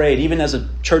have prayed, even as a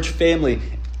church family,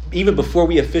 even before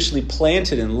we officially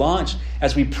planted and launched,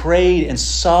 as we prayed and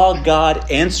saw God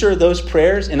answer those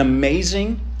prayers in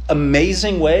amazing,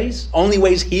 amazing ways, only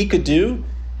ways he could do.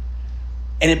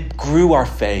 And it grew our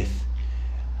faith.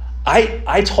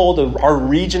 I told our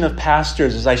region of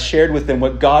pastors as I shared with them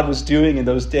what God was doing in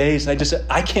those days. And I just said,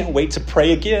 I can't wait to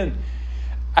pray again.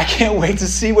 I can't wait to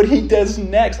see what he does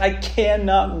next. I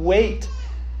cannot wait.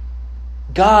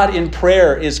 God in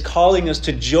prayer is calling us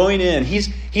to join in.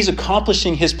 He's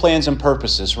accomplishing his plans and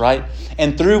purposes, right?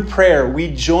 And through prayer,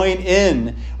 we join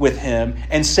in with him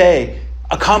and say,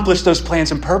 accomplish those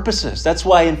plans and purposes. That's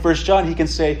why in 1 John, he can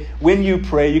say, when you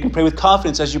pray, you can pray with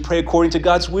confidence as you pray according to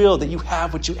God's will, that you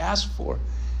have what you ask for.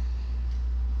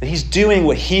 That he's doing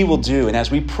what he will do. And as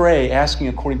we pray, asking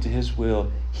according to his will,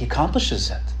 he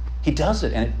accomplishes it. He does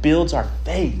it, and it builds our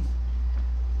faith.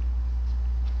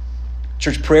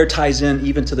 Church, prayer ties in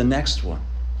even to the next one.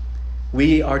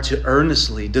 We are to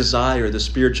earnestly desire the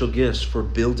spiritual gifts for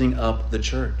building up the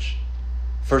church.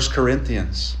 1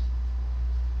 Corinthians.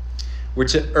 We're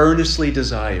to earnestly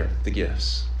desire the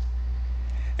gifts.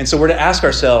 And so we're to ask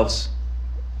ourselves,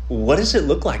 what does it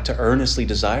look like to earnestly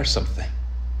desire something?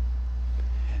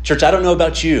 Church, I don't know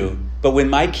about you, but when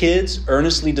my kids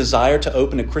earnestly desire to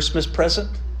open a Christmas present,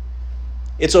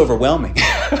 it's overwhelming.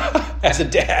 As a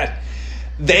dad,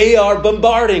 they are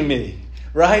bombarding me,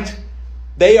 right?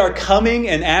 They are coming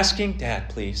and asking, Dad,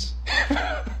 please,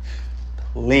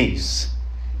 please,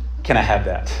 can I have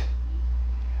that?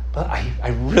 But I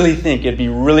really think it'd be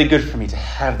really good for me to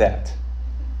have that.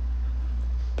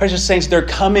 Precious saints, they're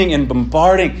coming and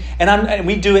bombarding. And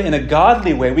we do it in a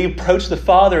godly way. We approach the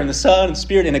Father and the Son and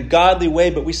Spirit in a godly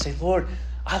way. But we say, Lord,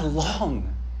 I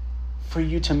long for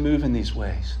you to move in these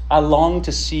ways. I long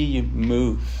to see you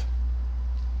move.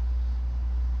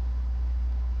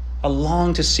 I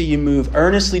long to see you move.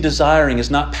 Earnestly desiring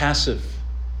is not passive.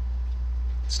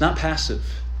 It's not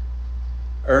passive.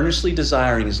 Earnestly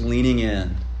desiring is leaning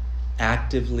in,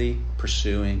 actively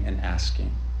pursuing and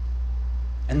asking.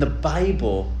 And the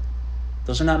Bible,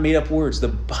 those are not made up words. The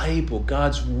Bible,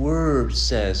 God's word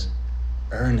says,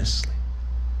 earnestly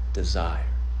desire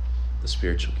the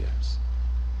spiritual gifts.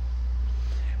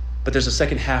 But there's a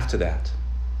second half to that.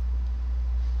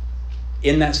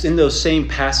 In those same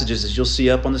passages, as you'll see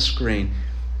up on the screen,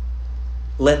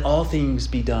 let all things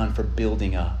be done for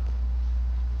building up.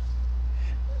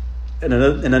 In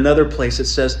another place it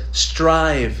says,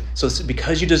 strive. So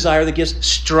because you desire the gifts,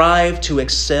 strive to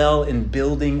excel in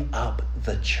building up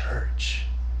the church.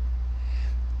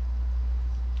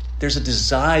 There's a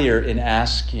desire in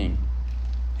asking.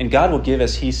 And God will give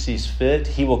as he sees fit.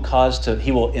 He will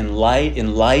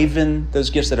enliven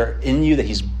those gifts that are in you, that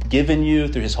he's given you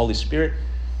through his Holy Spirit.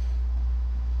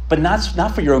 But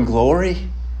not for your own glory.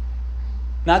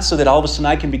 Not so that all of a sudden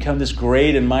I can become this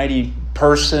great and mighty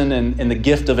person and the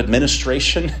gift of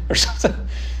administration or something.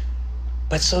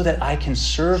 But so that I can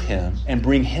serve him and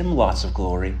bring him lots of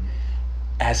glory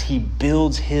as he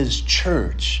builds his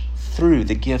church through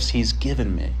the gifts he's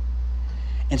given me.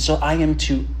 And so I am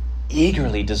to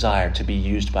eagerly desire to be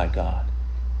used by God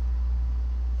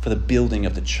for the building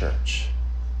of the church.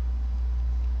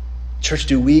 Church,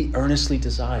 do we earnestly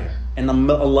desire? And a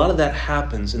lot of that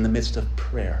happens in the midst of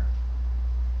prayer.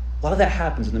 A lot of that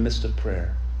happens in the midst of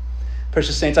prayer.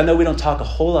 Precious saints, I know we don't talk a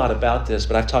whole lot about this,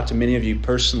 but I've talked to many of you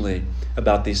personally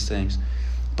about these things.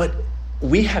 But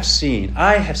I have seen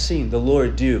the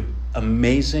Lord do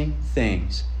amazing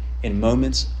things in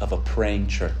moments of a praying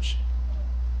church.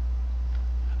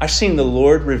 I've seen the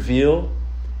Lord reveal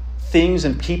things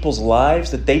in people's lives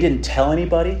that they didn't tell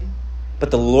anybody, but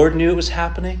the Lord knew it was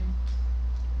happening.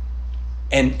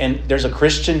 And there's a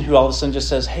Christian who all of a sudden just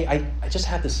says, hey, I just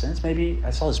had this sense, maybe I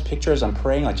saw this picture as I'm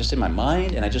praying, like just in my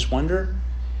mind, and I just wonder.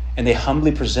 And they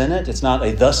humbly present it. It's not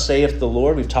a thus saith the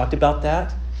Lord. We've talked about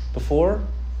that before.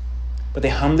 But they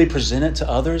humbly present it to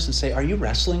others and say, are you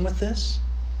wrestling with this?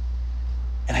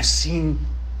 And I've seen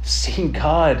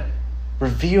God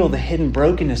reveal the hidden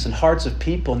brokenness in hearts of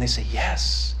people, and they say,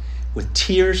 yes, with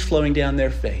tears flowing down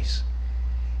their face.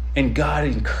 And God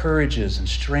encourages and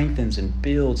strengthens and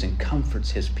builds and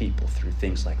comforts his people through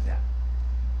things like that.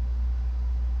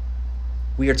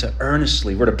 We're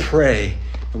to pray,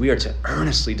 and we are to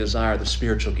earnestly desire the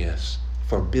spiritual gifts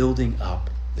for building up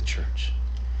the church.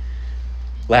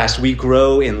 Last, we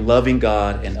grow in loving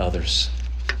God and others.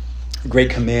 The great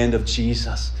command of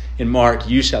Jesus in Mark,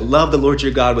 you shall love the Lord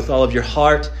your God with all of your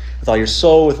heart, with all your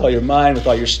soul, with all your mind, with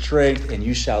all your strength, and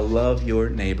you shall love your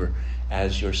neighbor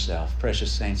as yourself.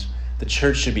 Precious saints, the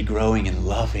church should be growing in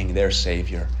loving their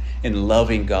Savior, in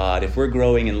loving God. If we're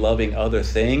growing in loving other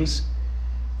things,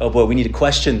 oh boy, we need to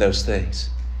question those things.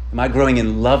 Am I growing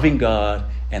in loving God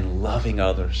and loving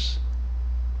others?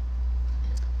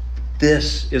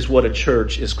 This is what a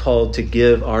church is called to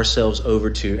give ourselves over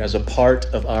to as a part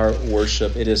of our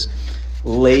worship. It is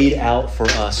laid out for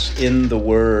us in the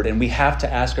Word, and we have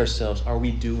to ask ourselves, are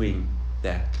we doing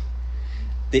that?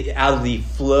 Out of the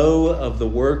flow of the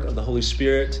work of the Holy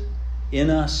Spirit in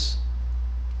us,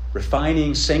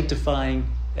 refining, sanctifying,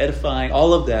 edifying,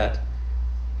 all of that,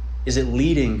 is it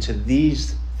leading to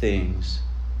these things,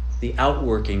 the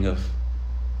outworking of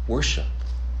worship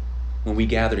when we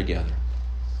gather together?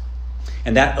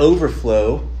 And that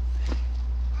overflow,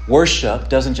 worship,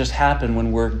 doesn't just happen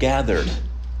when we're gathered.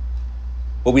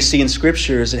 What we see in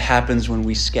Scripture is it happens when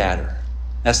we scatter.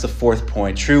 That's the fourth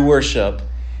point. True worship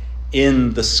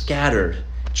in the scattered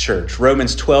church.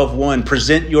 Romans 12:1,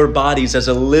 present your bodies as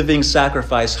a living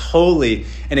sacrifice, holy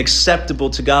and acceptable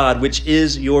to God, which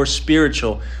is your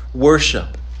spiritual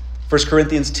worship. 1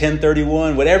 Corinthians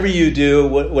 10:31, whatever you do,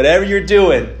 whatever you're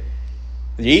doing,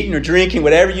 you're eating or drinking,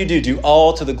 whatever you do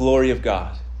all to the glory of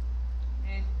God.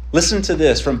 Listen to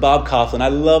this from Bob Coughlin. I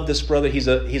love this brother. He's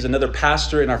another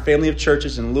pastor in our family of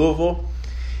churches in Louisville.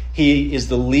 He is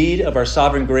the lead of our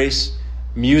Sovereign Grace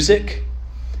music.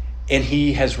 And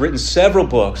he has written several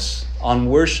books on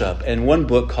worship, and one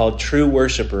book called True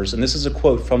Worshipers. And this is a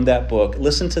quote from that book.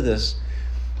 Listen to this.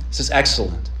 This is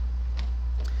excellent.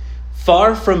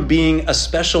 Far from being a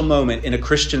special moment in a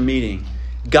Christian meeting,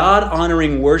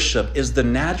 God-honoring worship is the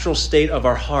natural state of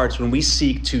our hearts when we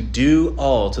seek to do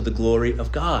all to the glory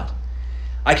of God.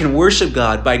 I can worship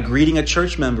God by greeting a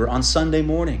church member on Sunday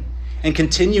morning and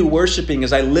continue worshiping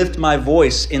as I lift my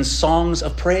voice in songs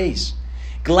of praise,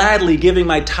 gladly giving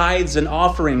my tithes and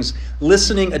offerings,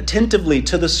 listening attentively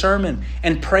to the sermon,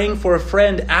 and praying for a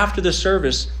friend after the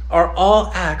service are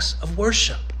all acts of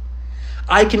worship.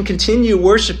 I can continue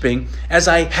worshiping as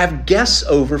I have guests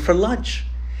over for lunch,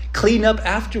 clean up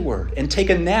afterward, and take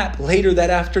a nap later that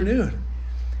afternoon.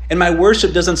 And my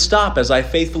worship doesn't stop as I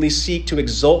faithfully seek to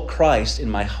exalt Christ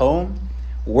in my home,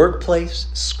 workplace,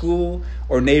 school,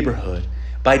 or neighborhood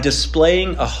by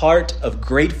displaying a heart of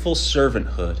grateful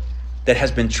servanthood that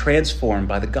has been transformed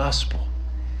by the gospel.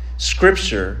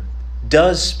 Scripture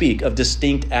does speak of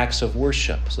distinct acts of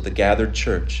worship, so the gathered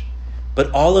church,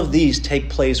 but all of these take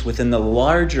place within the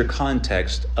larger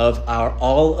context of our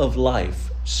all of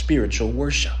life spiritual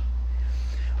worship.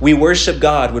 We worship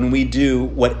God when we do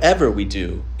whatever we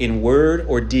do in word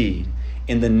or deed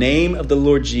in the name of the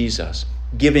Lord Jesus,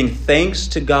 giving thanks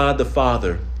to God the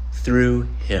Father through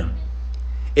him.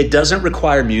 It doesn't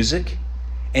require music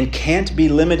and can't be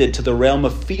limited to the realm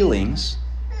of feelings,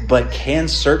 but can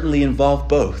certainly involve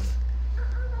both.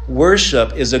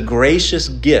 Worship is a gracious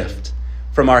gift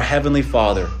from our Heavenly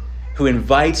Father, who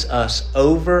invites us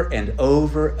over and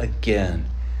over again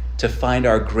to find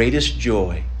our greatest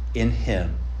joy in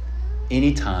him,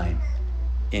 anytime,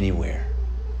 anywhere.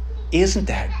 Isn't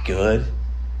that good?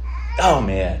 Oh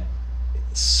man,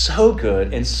 so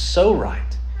good and so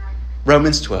right.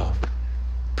 Romans 12,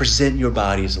 present your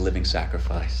body as a living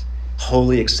sacrifice,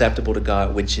 wholly acceptable to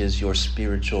God, which is your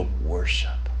spiritual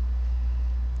worship.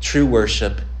 True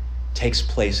worship takes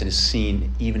place and is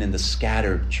seen even in the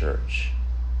scattered church.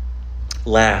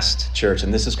 Last, church,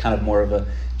 and this is kind of more of a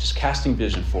just casting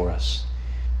vision for us.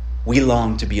 We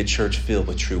long to be a church filled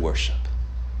with true worship.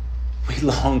 We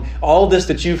long, all this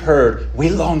that you've heard, we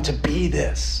long to be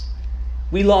this.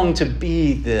 We long to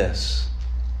be this.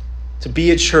 To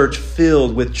be a church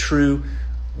filled with true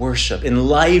worship,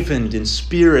 enlivened in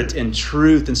spirit and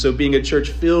truth. And so being a church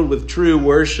filled with true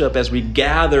worship as we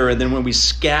gather and then when we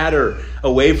scatter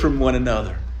away from one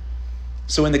another.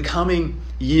 So in the coming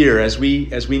year, as we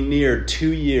near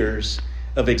 2 years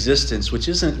of existence, which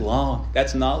isn't long,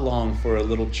 that's not long for a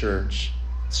little church.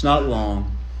 It's not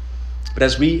long. But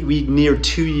as we near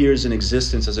 2 years in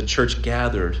existence as a church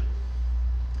gathered,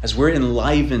 as we're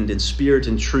enlivened in spirit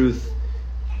and truth,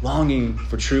 longing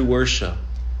for true worship,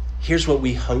 here's what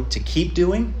we hope to keep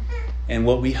doing and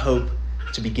what we hope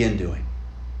to begin doing.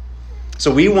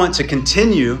 So we want to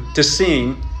continue to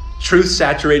sing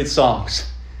truth-saturated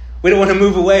songs. We don't want to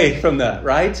move away from that,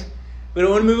 right? We don't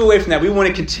want to move away from that. We want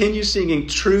to continue singing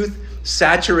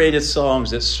truth-saturated songs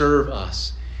that serve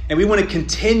us. And we want to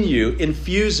continue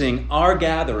infusing our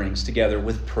gatherings together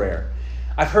with prayer.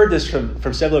 I've heard this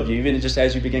from several of you, even just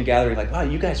as you begin gathering, like, wow,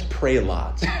 you guys pray a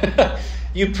lot.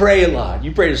 You pray a lot.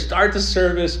 You pray to start the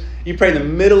service. You pray in the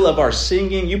middle of our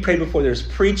singing. You pray before there's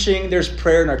preaching. There's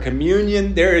prayer in our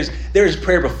communion. There is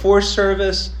prayer before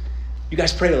service. You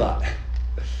guys pray a lot.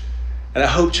 And I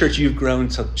hope, church, you've grown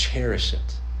to cherish it,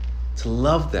 to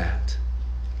love that.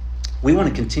 We want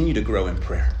to continue to grow in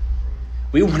prayer.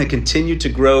 We want to continue to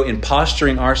grow in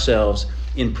posturing ourselves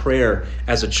in prayer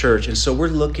as a church. And so we're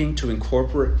looking to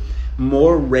incorporate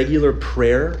more regular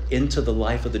prayer into the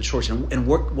life of the church. And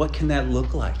what can that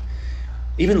look like?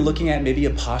 Even looking at maybe a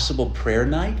possible prayer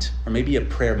night or maybe a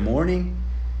prayer morning,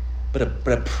 but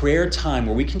a prayer time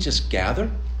where we can just gather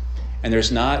and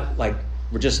there's not like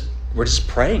we're just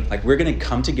praying. Like we're going to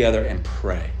come together and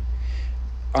pray.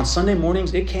 On Sunday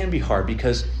mornings, it can be hard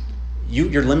because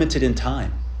you're limited in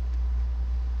time.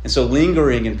 And so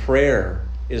lingering in prayer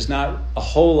is not a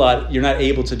whole lot. You're not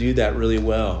able to do that really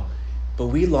well. But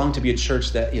we long to be a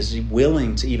church that is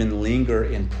willing to even linger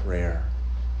in prayer.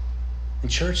 In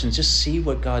church, and just see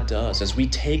what God does as we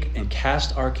take and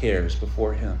cast our cares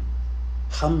before him,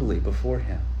 humbly before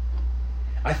him.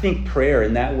 I think prayer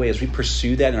in that way, as we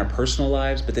pursue that in our personal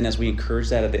lives, but then as we encourage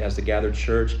that as the gathered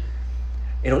church,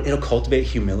 it'll cultivate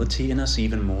humility in us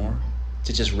even more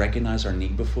to just recognize our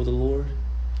need before the Lord.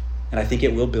 And I think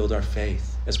it will build our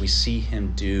faith as we see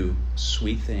him do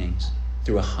sweet things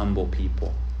through a humble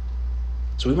people.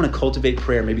 So we want to cultivate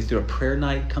prayer, maybe through a prayer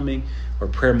night coming or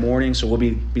prayer morning. So we'll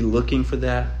be looking for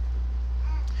that.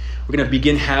 We're going to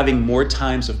begin having more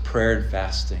times of prayer and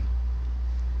fasting.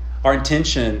 Our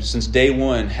intention since day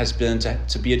one has been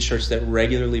to be a church that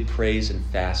regularly prays and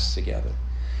fasts together.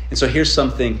 And so here's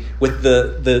something with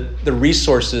the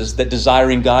resources that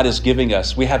Desiring God is giving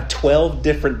us. We have 12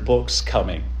 different books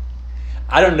coming.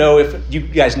 I don't know if you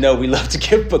guys know we love to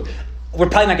give books. We're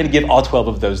probably not going to give all 12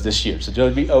 of those this year, so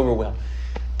don't be overwhelmed.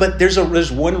 But there's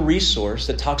one resource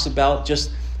that talks about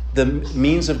just the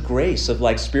means of grace, of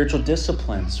like spiritual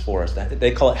disciplines for us.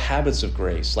 They call it habits of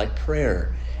grace, like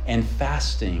prayer and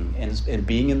fasting and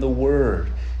being in the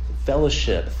Word,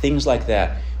 fellowship, things like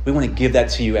that. We want to give that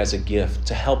to you as a gift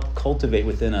to help cultivate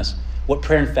within us what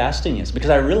prayer and fasting is. Because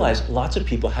I realize lots of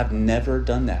people have never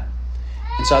done that.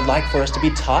 And so I'd like for us to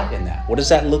be taught in that. What does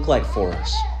that look like for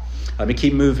us? Let me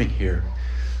keep moving here.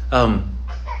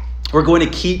 We're going to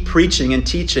keep preaching and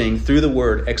teaching through the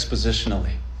Word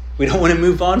expositionally. We don't want to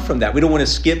move on from that. We don't want to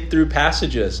skip through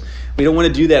passages. We don't want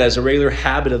to do that as a regular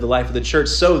habit of the life of the church.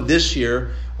 So this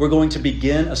year, we're going to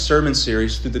begin a sermon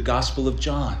series through the Gospel of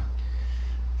John.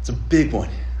 It's a big one,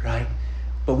 right?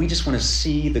 But we just want to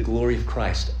see the glory of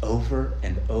Christ over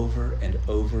and over and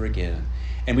over again.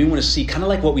 And we want to see, kind of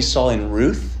like what we saw in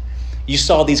Ruth. You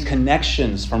saw these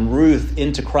connections from Ruth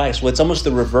into Christ. Well, it's almost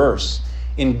the reverse.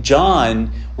 In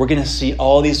John, we're going to see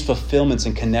all these fulfillments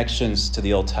and connections to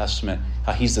the Old Testament,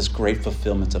 how he's this great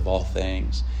fulfillment of all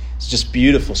things. It's just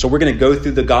beautiful. So we're going to go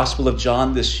through the Gospel of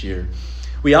John this year.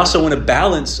 We also want to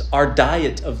balance our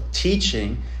diet of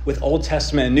teaching with Old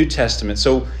Testament and New Testament.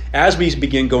 So as we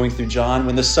begin going through John,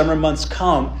 when the summer months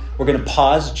come, we're going to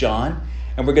pause John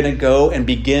and we're going to go and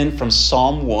begin from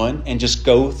Psalm 1 and just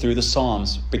go through the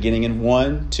Psalms, beginning in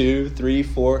 1, 2, 3,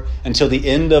 4, until the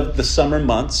end of the summer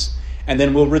months. And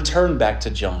then we'll return back to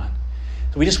John.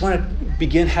 So we just want to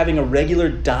begin having a regular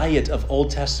diet of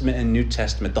Old Testament and New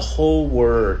Testament. The whole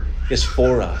Word is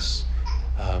for us.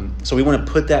 So we want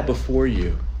to put that before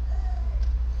you.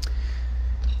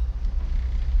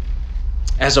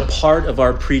 As a part of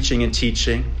our preaching and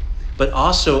teaching, but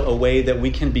also a way that we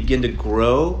can begin to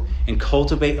grow and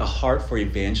cultivate a heart for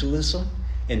evangelism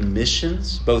and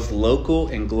missions, both local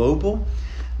and global.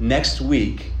 Next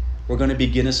week, we're going to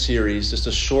begin a series, just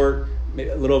a short,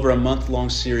 a little over a month-long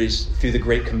series through the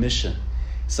Great Commission.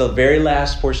 It's the very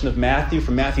last portion of Matthew,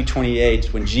 from Matthew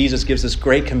 28, when Jesus gives this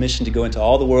great commission to go into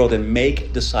all the world and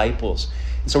make disciples.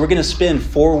 And so we're going to spend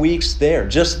 4 weeks there,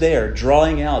 just there,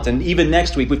 drawing out. And even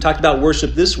next week, we've talked about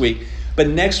worship this week, but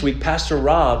next week, Pastor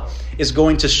Rob is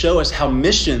going to show us how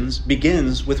missions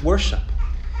begins with worship.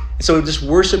 And so this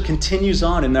worship continues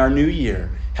on in our new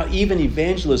year, how even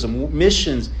evangelism,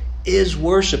 missions, is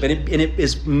worship, and it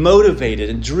is motivated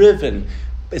and driven.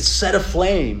 It's set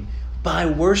aflame by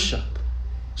worship.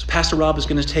 So Pastor Rob is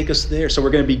going to take us there. So we're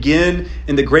going to begin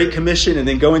in the Great Commission and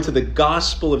then go into the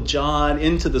Gospel of John,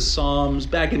 into the Psalms,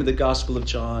 back into the Gospel of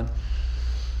John.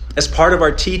 As part of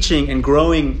our teaching and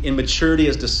growing in maturity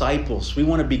as disciples, we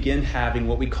want to begin having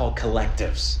what we call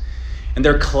collectives. And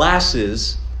they're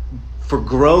classes for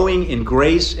growing in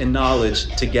grace and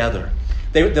knowledge together.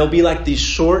 They'll be like these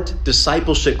short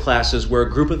discipleship classes where a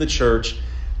group of the church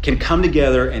can come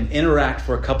together and interact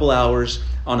for a couple hours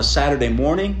on a Saturday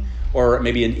morning or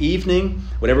maybe an evening,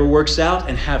 whatever works out,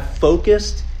 and have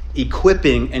focused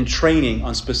equipping and training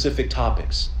on specific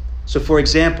topics. So for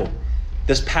example,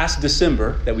 this past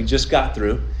December that we just got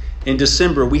through, in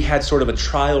December we had sort of a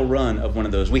trial run of one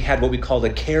of those. We had what we called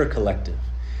a care collective,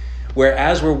 where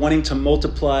as we're wanting to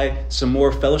multiply some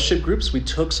more fellowship groups, we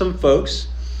took some folks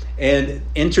and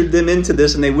entered them into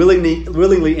this, and they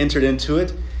willingly entered into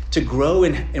it to grow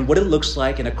in what it looks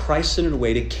like in a Christ-centered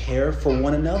way to care for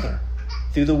one another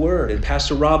through the Word. And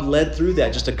Pastor Rob led through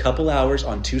that just a couple hours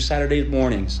on 2 Saturday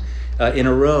mornings in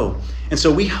a row. And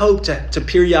so we hope to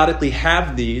periodically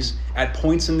have these at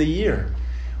points in the year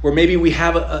where maybe we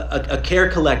have a care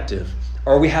collective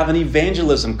or we have an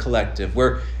evangelism collective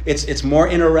where it's more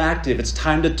interactive. It's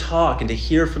time to talk and to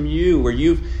hear from you where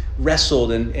you've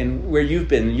wrestled and where you've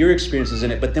been, your experiences in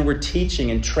it, but then we're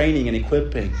teaching and training and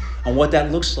equipping on what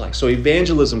that looks like. So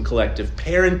evangelism collective,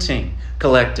 parenting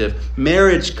collective,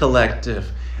 marriage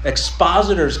collective,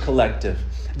 expositors collective.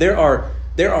 There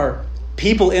are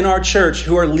people in our church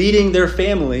who are leading their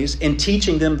families and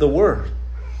teaching them the Word.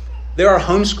 There are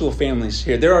homeschool families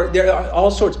here. There are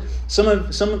all sorts.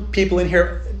 Some people in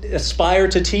here aspire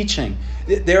to teaching.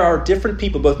 There are different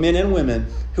people, both men and women,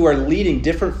 who are leading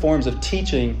different forms of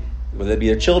teaching, whether it be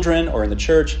their children or in the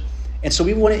church. And so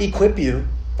we want to equip you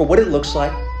for what it looks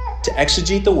like to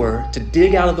exegete the Word, to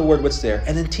dig out of the Word what's there,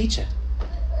 and then teach it.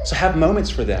 So have moments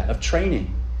for that, of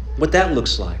training, what that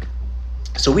looks like.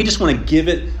 So we just want to give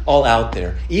it all out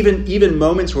there. Even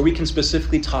moments where we can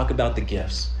specifically talk about the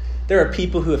gifts There are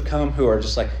people who have come who are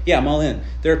just like, yeah, I'm all in.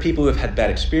 There are people who have had bad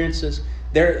experiences.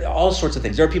 There are all sorts of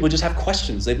things. There are people who just have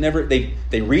questions. They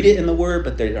read it in the Word,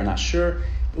 but they are not sure.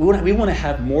 We want to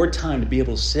have more time to be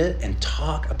able to sit and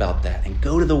talk about that and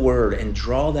go to the Word and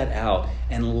draw that out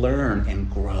and learn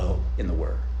and grow in the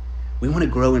Word. We want to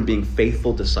grow in being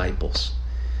faithful disciples.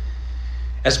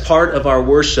 As part of our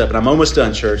worship, and I'm almost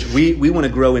done, church, we want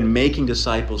to grow in making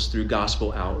disciples through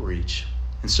gospel outreach.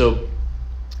 And so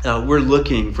we're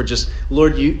looking for just,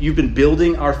 Lord, you've been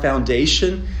building our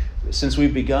foundation since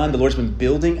we've begun. The Lord's been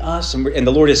building us, and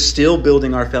the Lord is still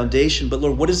building our foundation. But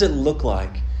Lord, what does it look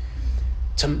like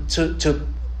to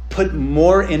put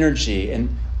more energy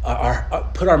and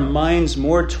put our minds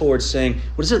more towards saying,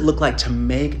 what does it look like to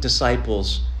make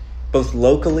disciples both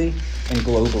locally and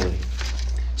globally?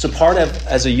 So part of,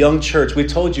 as a young church, we've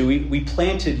told you, we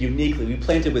planted uniquely. We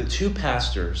planted with 2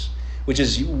 pastors, which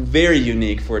is very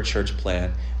unique for a church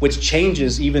plant, which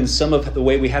changes even some of the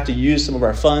way we have to use some of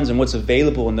our funds and what's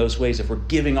available in those ways if we're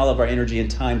giving all of our energy and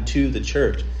time to the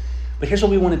church. But here's what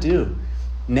we want to do.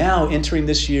 Now, entering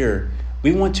this year,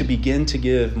 we want to begin to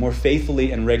give more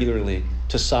faithfully and regularly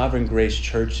to Sovereign Grace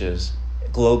Church's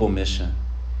global mission.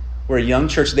 We're a young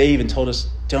church. They even told us,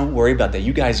 don't worry about that.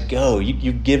 You guys go.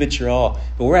 You give it your all.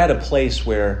 But we're at a place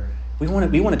where we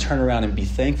want to turn around and be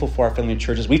thankful for our family of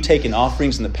churches. We've taken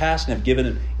offerings in the past and have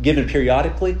given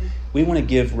periodically. We want to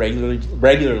give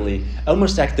regularly,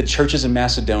 almost like the churches in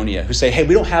Macedonia who say, hey,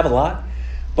 we don't have a lot,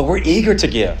 but we're eager to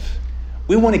give.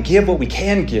 We want to give what we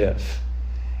can give.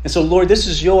 And so, Lord, this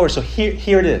is yours. So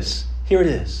here it is. Here it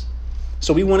is.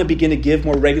 So we want to begin to give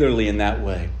more regularly in that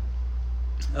way.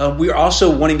 We are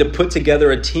also wanting to put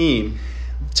together a team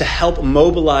to help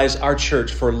mobilize our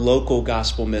church for local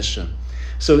gospel mission.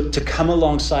 So to come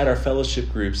alongside our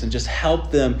fellowship groups and just help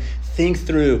them think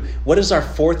through, what does our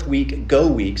 4th week go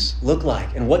weeks look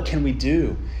like? And what can we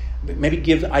do? Maybe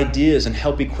give ideas and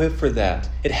help equip for that.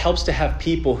 It helps to have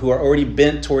people who are already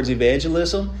bent towards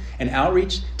evangelism and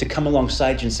outreach to come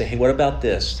alongside you and say, hey, what about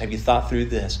this? Have you thought through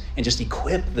this? And just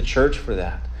equip the church for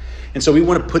that. And so we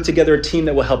want to put together a team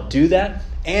that will help do that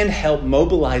and help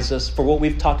mobilize us for what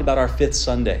we've talked about our 5th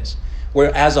Sundays,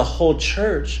 where as a whole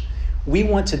church, we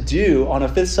want to do on a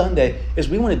 5th Sunday is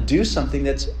we want to do something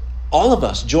that's all of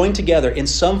us joined together in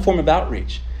some form of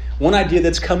outreach. One idea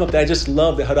that's come up that I just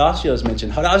love that Horacio has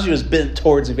mentioned. Horacio is bent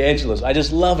towards evangelism. I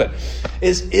just love it.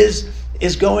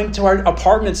 Is going to our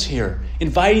apartments here,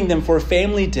 inviting them for a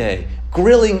family day,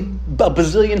 grilling a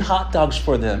bazillion hot dogs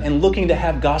for them, and looking to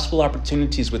have gospel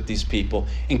opportunities with these people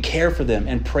and care for them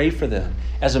and pray for them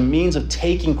as a means of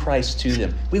taking Christ to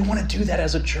them. We want to do that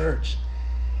as a church.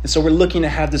 And so we're looking to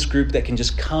have this group that can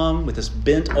just come with this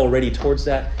bent already towards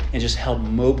that and just help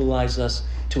mobilize us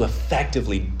to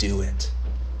effectively do it.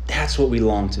 That's what we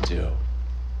long to do.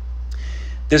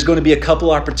 There's going to be a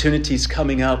couple opportunities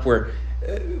coming up for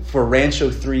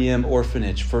Rancho 3M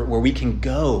Orphanage, where we can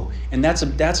go. And that's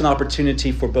an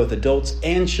opportunity for both adults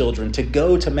and children to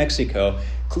go to Mexico,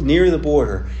 near the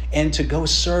border, and to go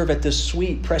serve at this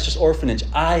sweet, precious orphanage.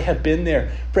 I have been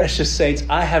there, precious saints.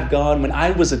 I have gone. When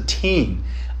I was a teen,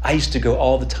 I used to go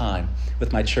all the time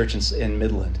with my church in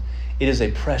Midland. It is a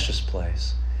precious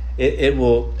place. It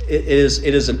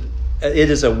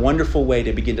is a wonderful way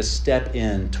to begin to step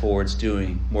in towards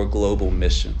doing more global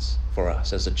missions for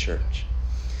us as a church.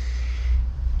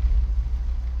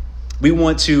 We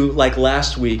want to, like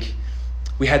last week,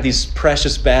 we had these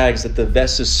precious bags that the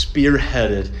Vestas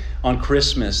spearheaded on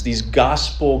Christmas, these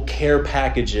gospel care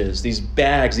packages, these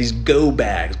bags, these go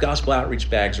bags, gospel outreach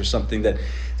bags or something that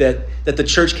the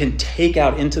church can take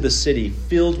out into the city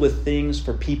filled with things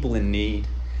for people in need.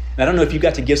 And I don't know if you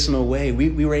got to give some away.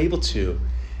 We were able to.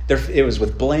 It was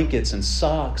with blankets and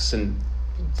socks and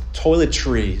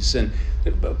toiletries and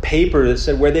paper that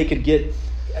said where they could get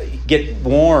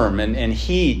warm and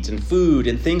heat and food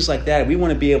and things like that. We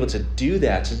want to be able to do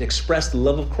that, to express the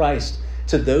love of Christ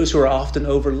to those who are often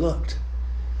overlooked,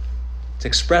 to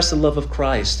express the love of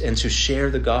Christ and to share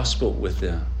the gospel with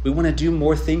them. We want to do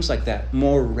more things like that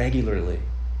more regularly.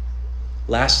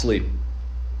 Lastly,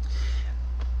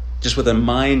 just with a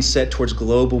mindset towards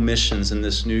global missions in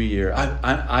this new year,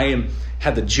 I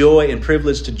have the joy and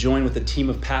privilege to join with a team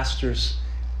of pastors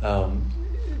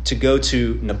to go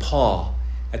to Nepal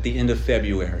at the end of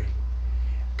February.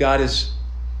 God is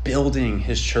building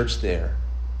his church there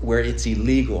where it's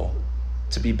illegal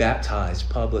to be baptized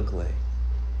publicly.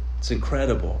 It's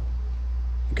incredible.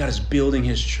 God is building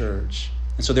his church.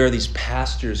 And so there are these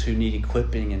pastors who need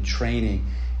equipping and training.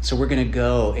 So we're going to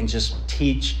go and just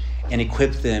teach and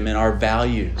equip them in our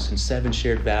values and 7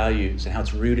 shared values and how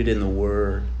it's rooted in the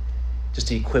Word, just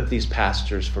to equip these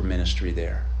pastors for ministry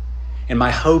there. And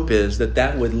my hope is that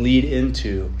that would lead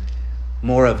into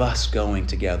more of us going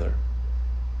together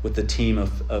with the team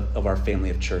of our family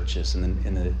of churches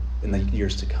in the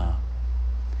years to come.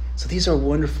 So these are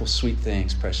wonderful, sweet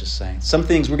things, precious saints. Some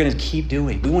things we're going to keep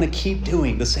doing. We want to keep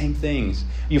doing the same things.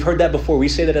 You've heard that before. We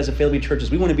say that as a family of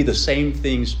churches. We want to be the same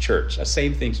things church, a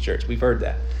same things church. We've heard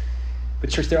that.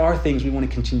 But church, there are things we want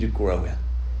to continue to grow in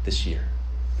this year.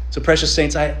 So precious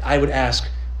saints, I would ask,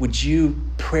 would you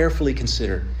prayerfully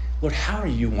consider, Lord, how are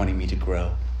you wanting me to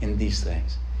grow in these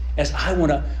things? As I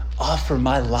want to offer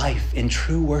my life in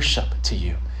true worship to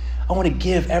you. I want to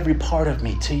give every part of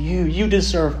me to you. You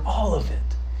deserve all of it.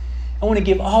 I want to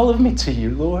give all of me to you,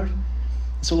 Lord.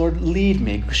 So, Lord, lead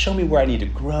me. Show me where I need to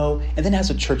grow. And then as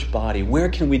a church body, where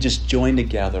can we just join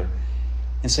together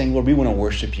in saying, Lord, we want to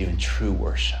worship you in true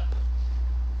worship.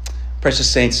 Precious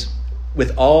saints,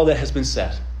 with all that has been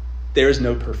said, there is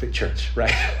no perfect church,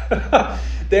 right?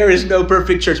 There is no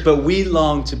perfect church, but we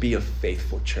long to be a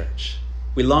faithful church.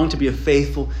 We long to be a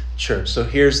faithful church. So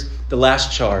here's the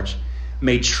last charge.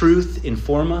 May truth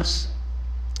inform us.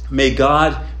 May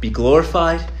God be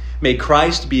glorified. May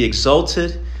Christ be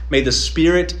exalted. May the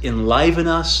Spirit enliven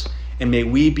us. And may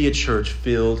we be a church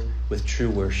filled with true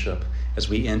worship as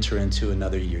we enter into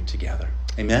another year together.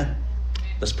 Amen?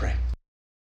 Let's pray.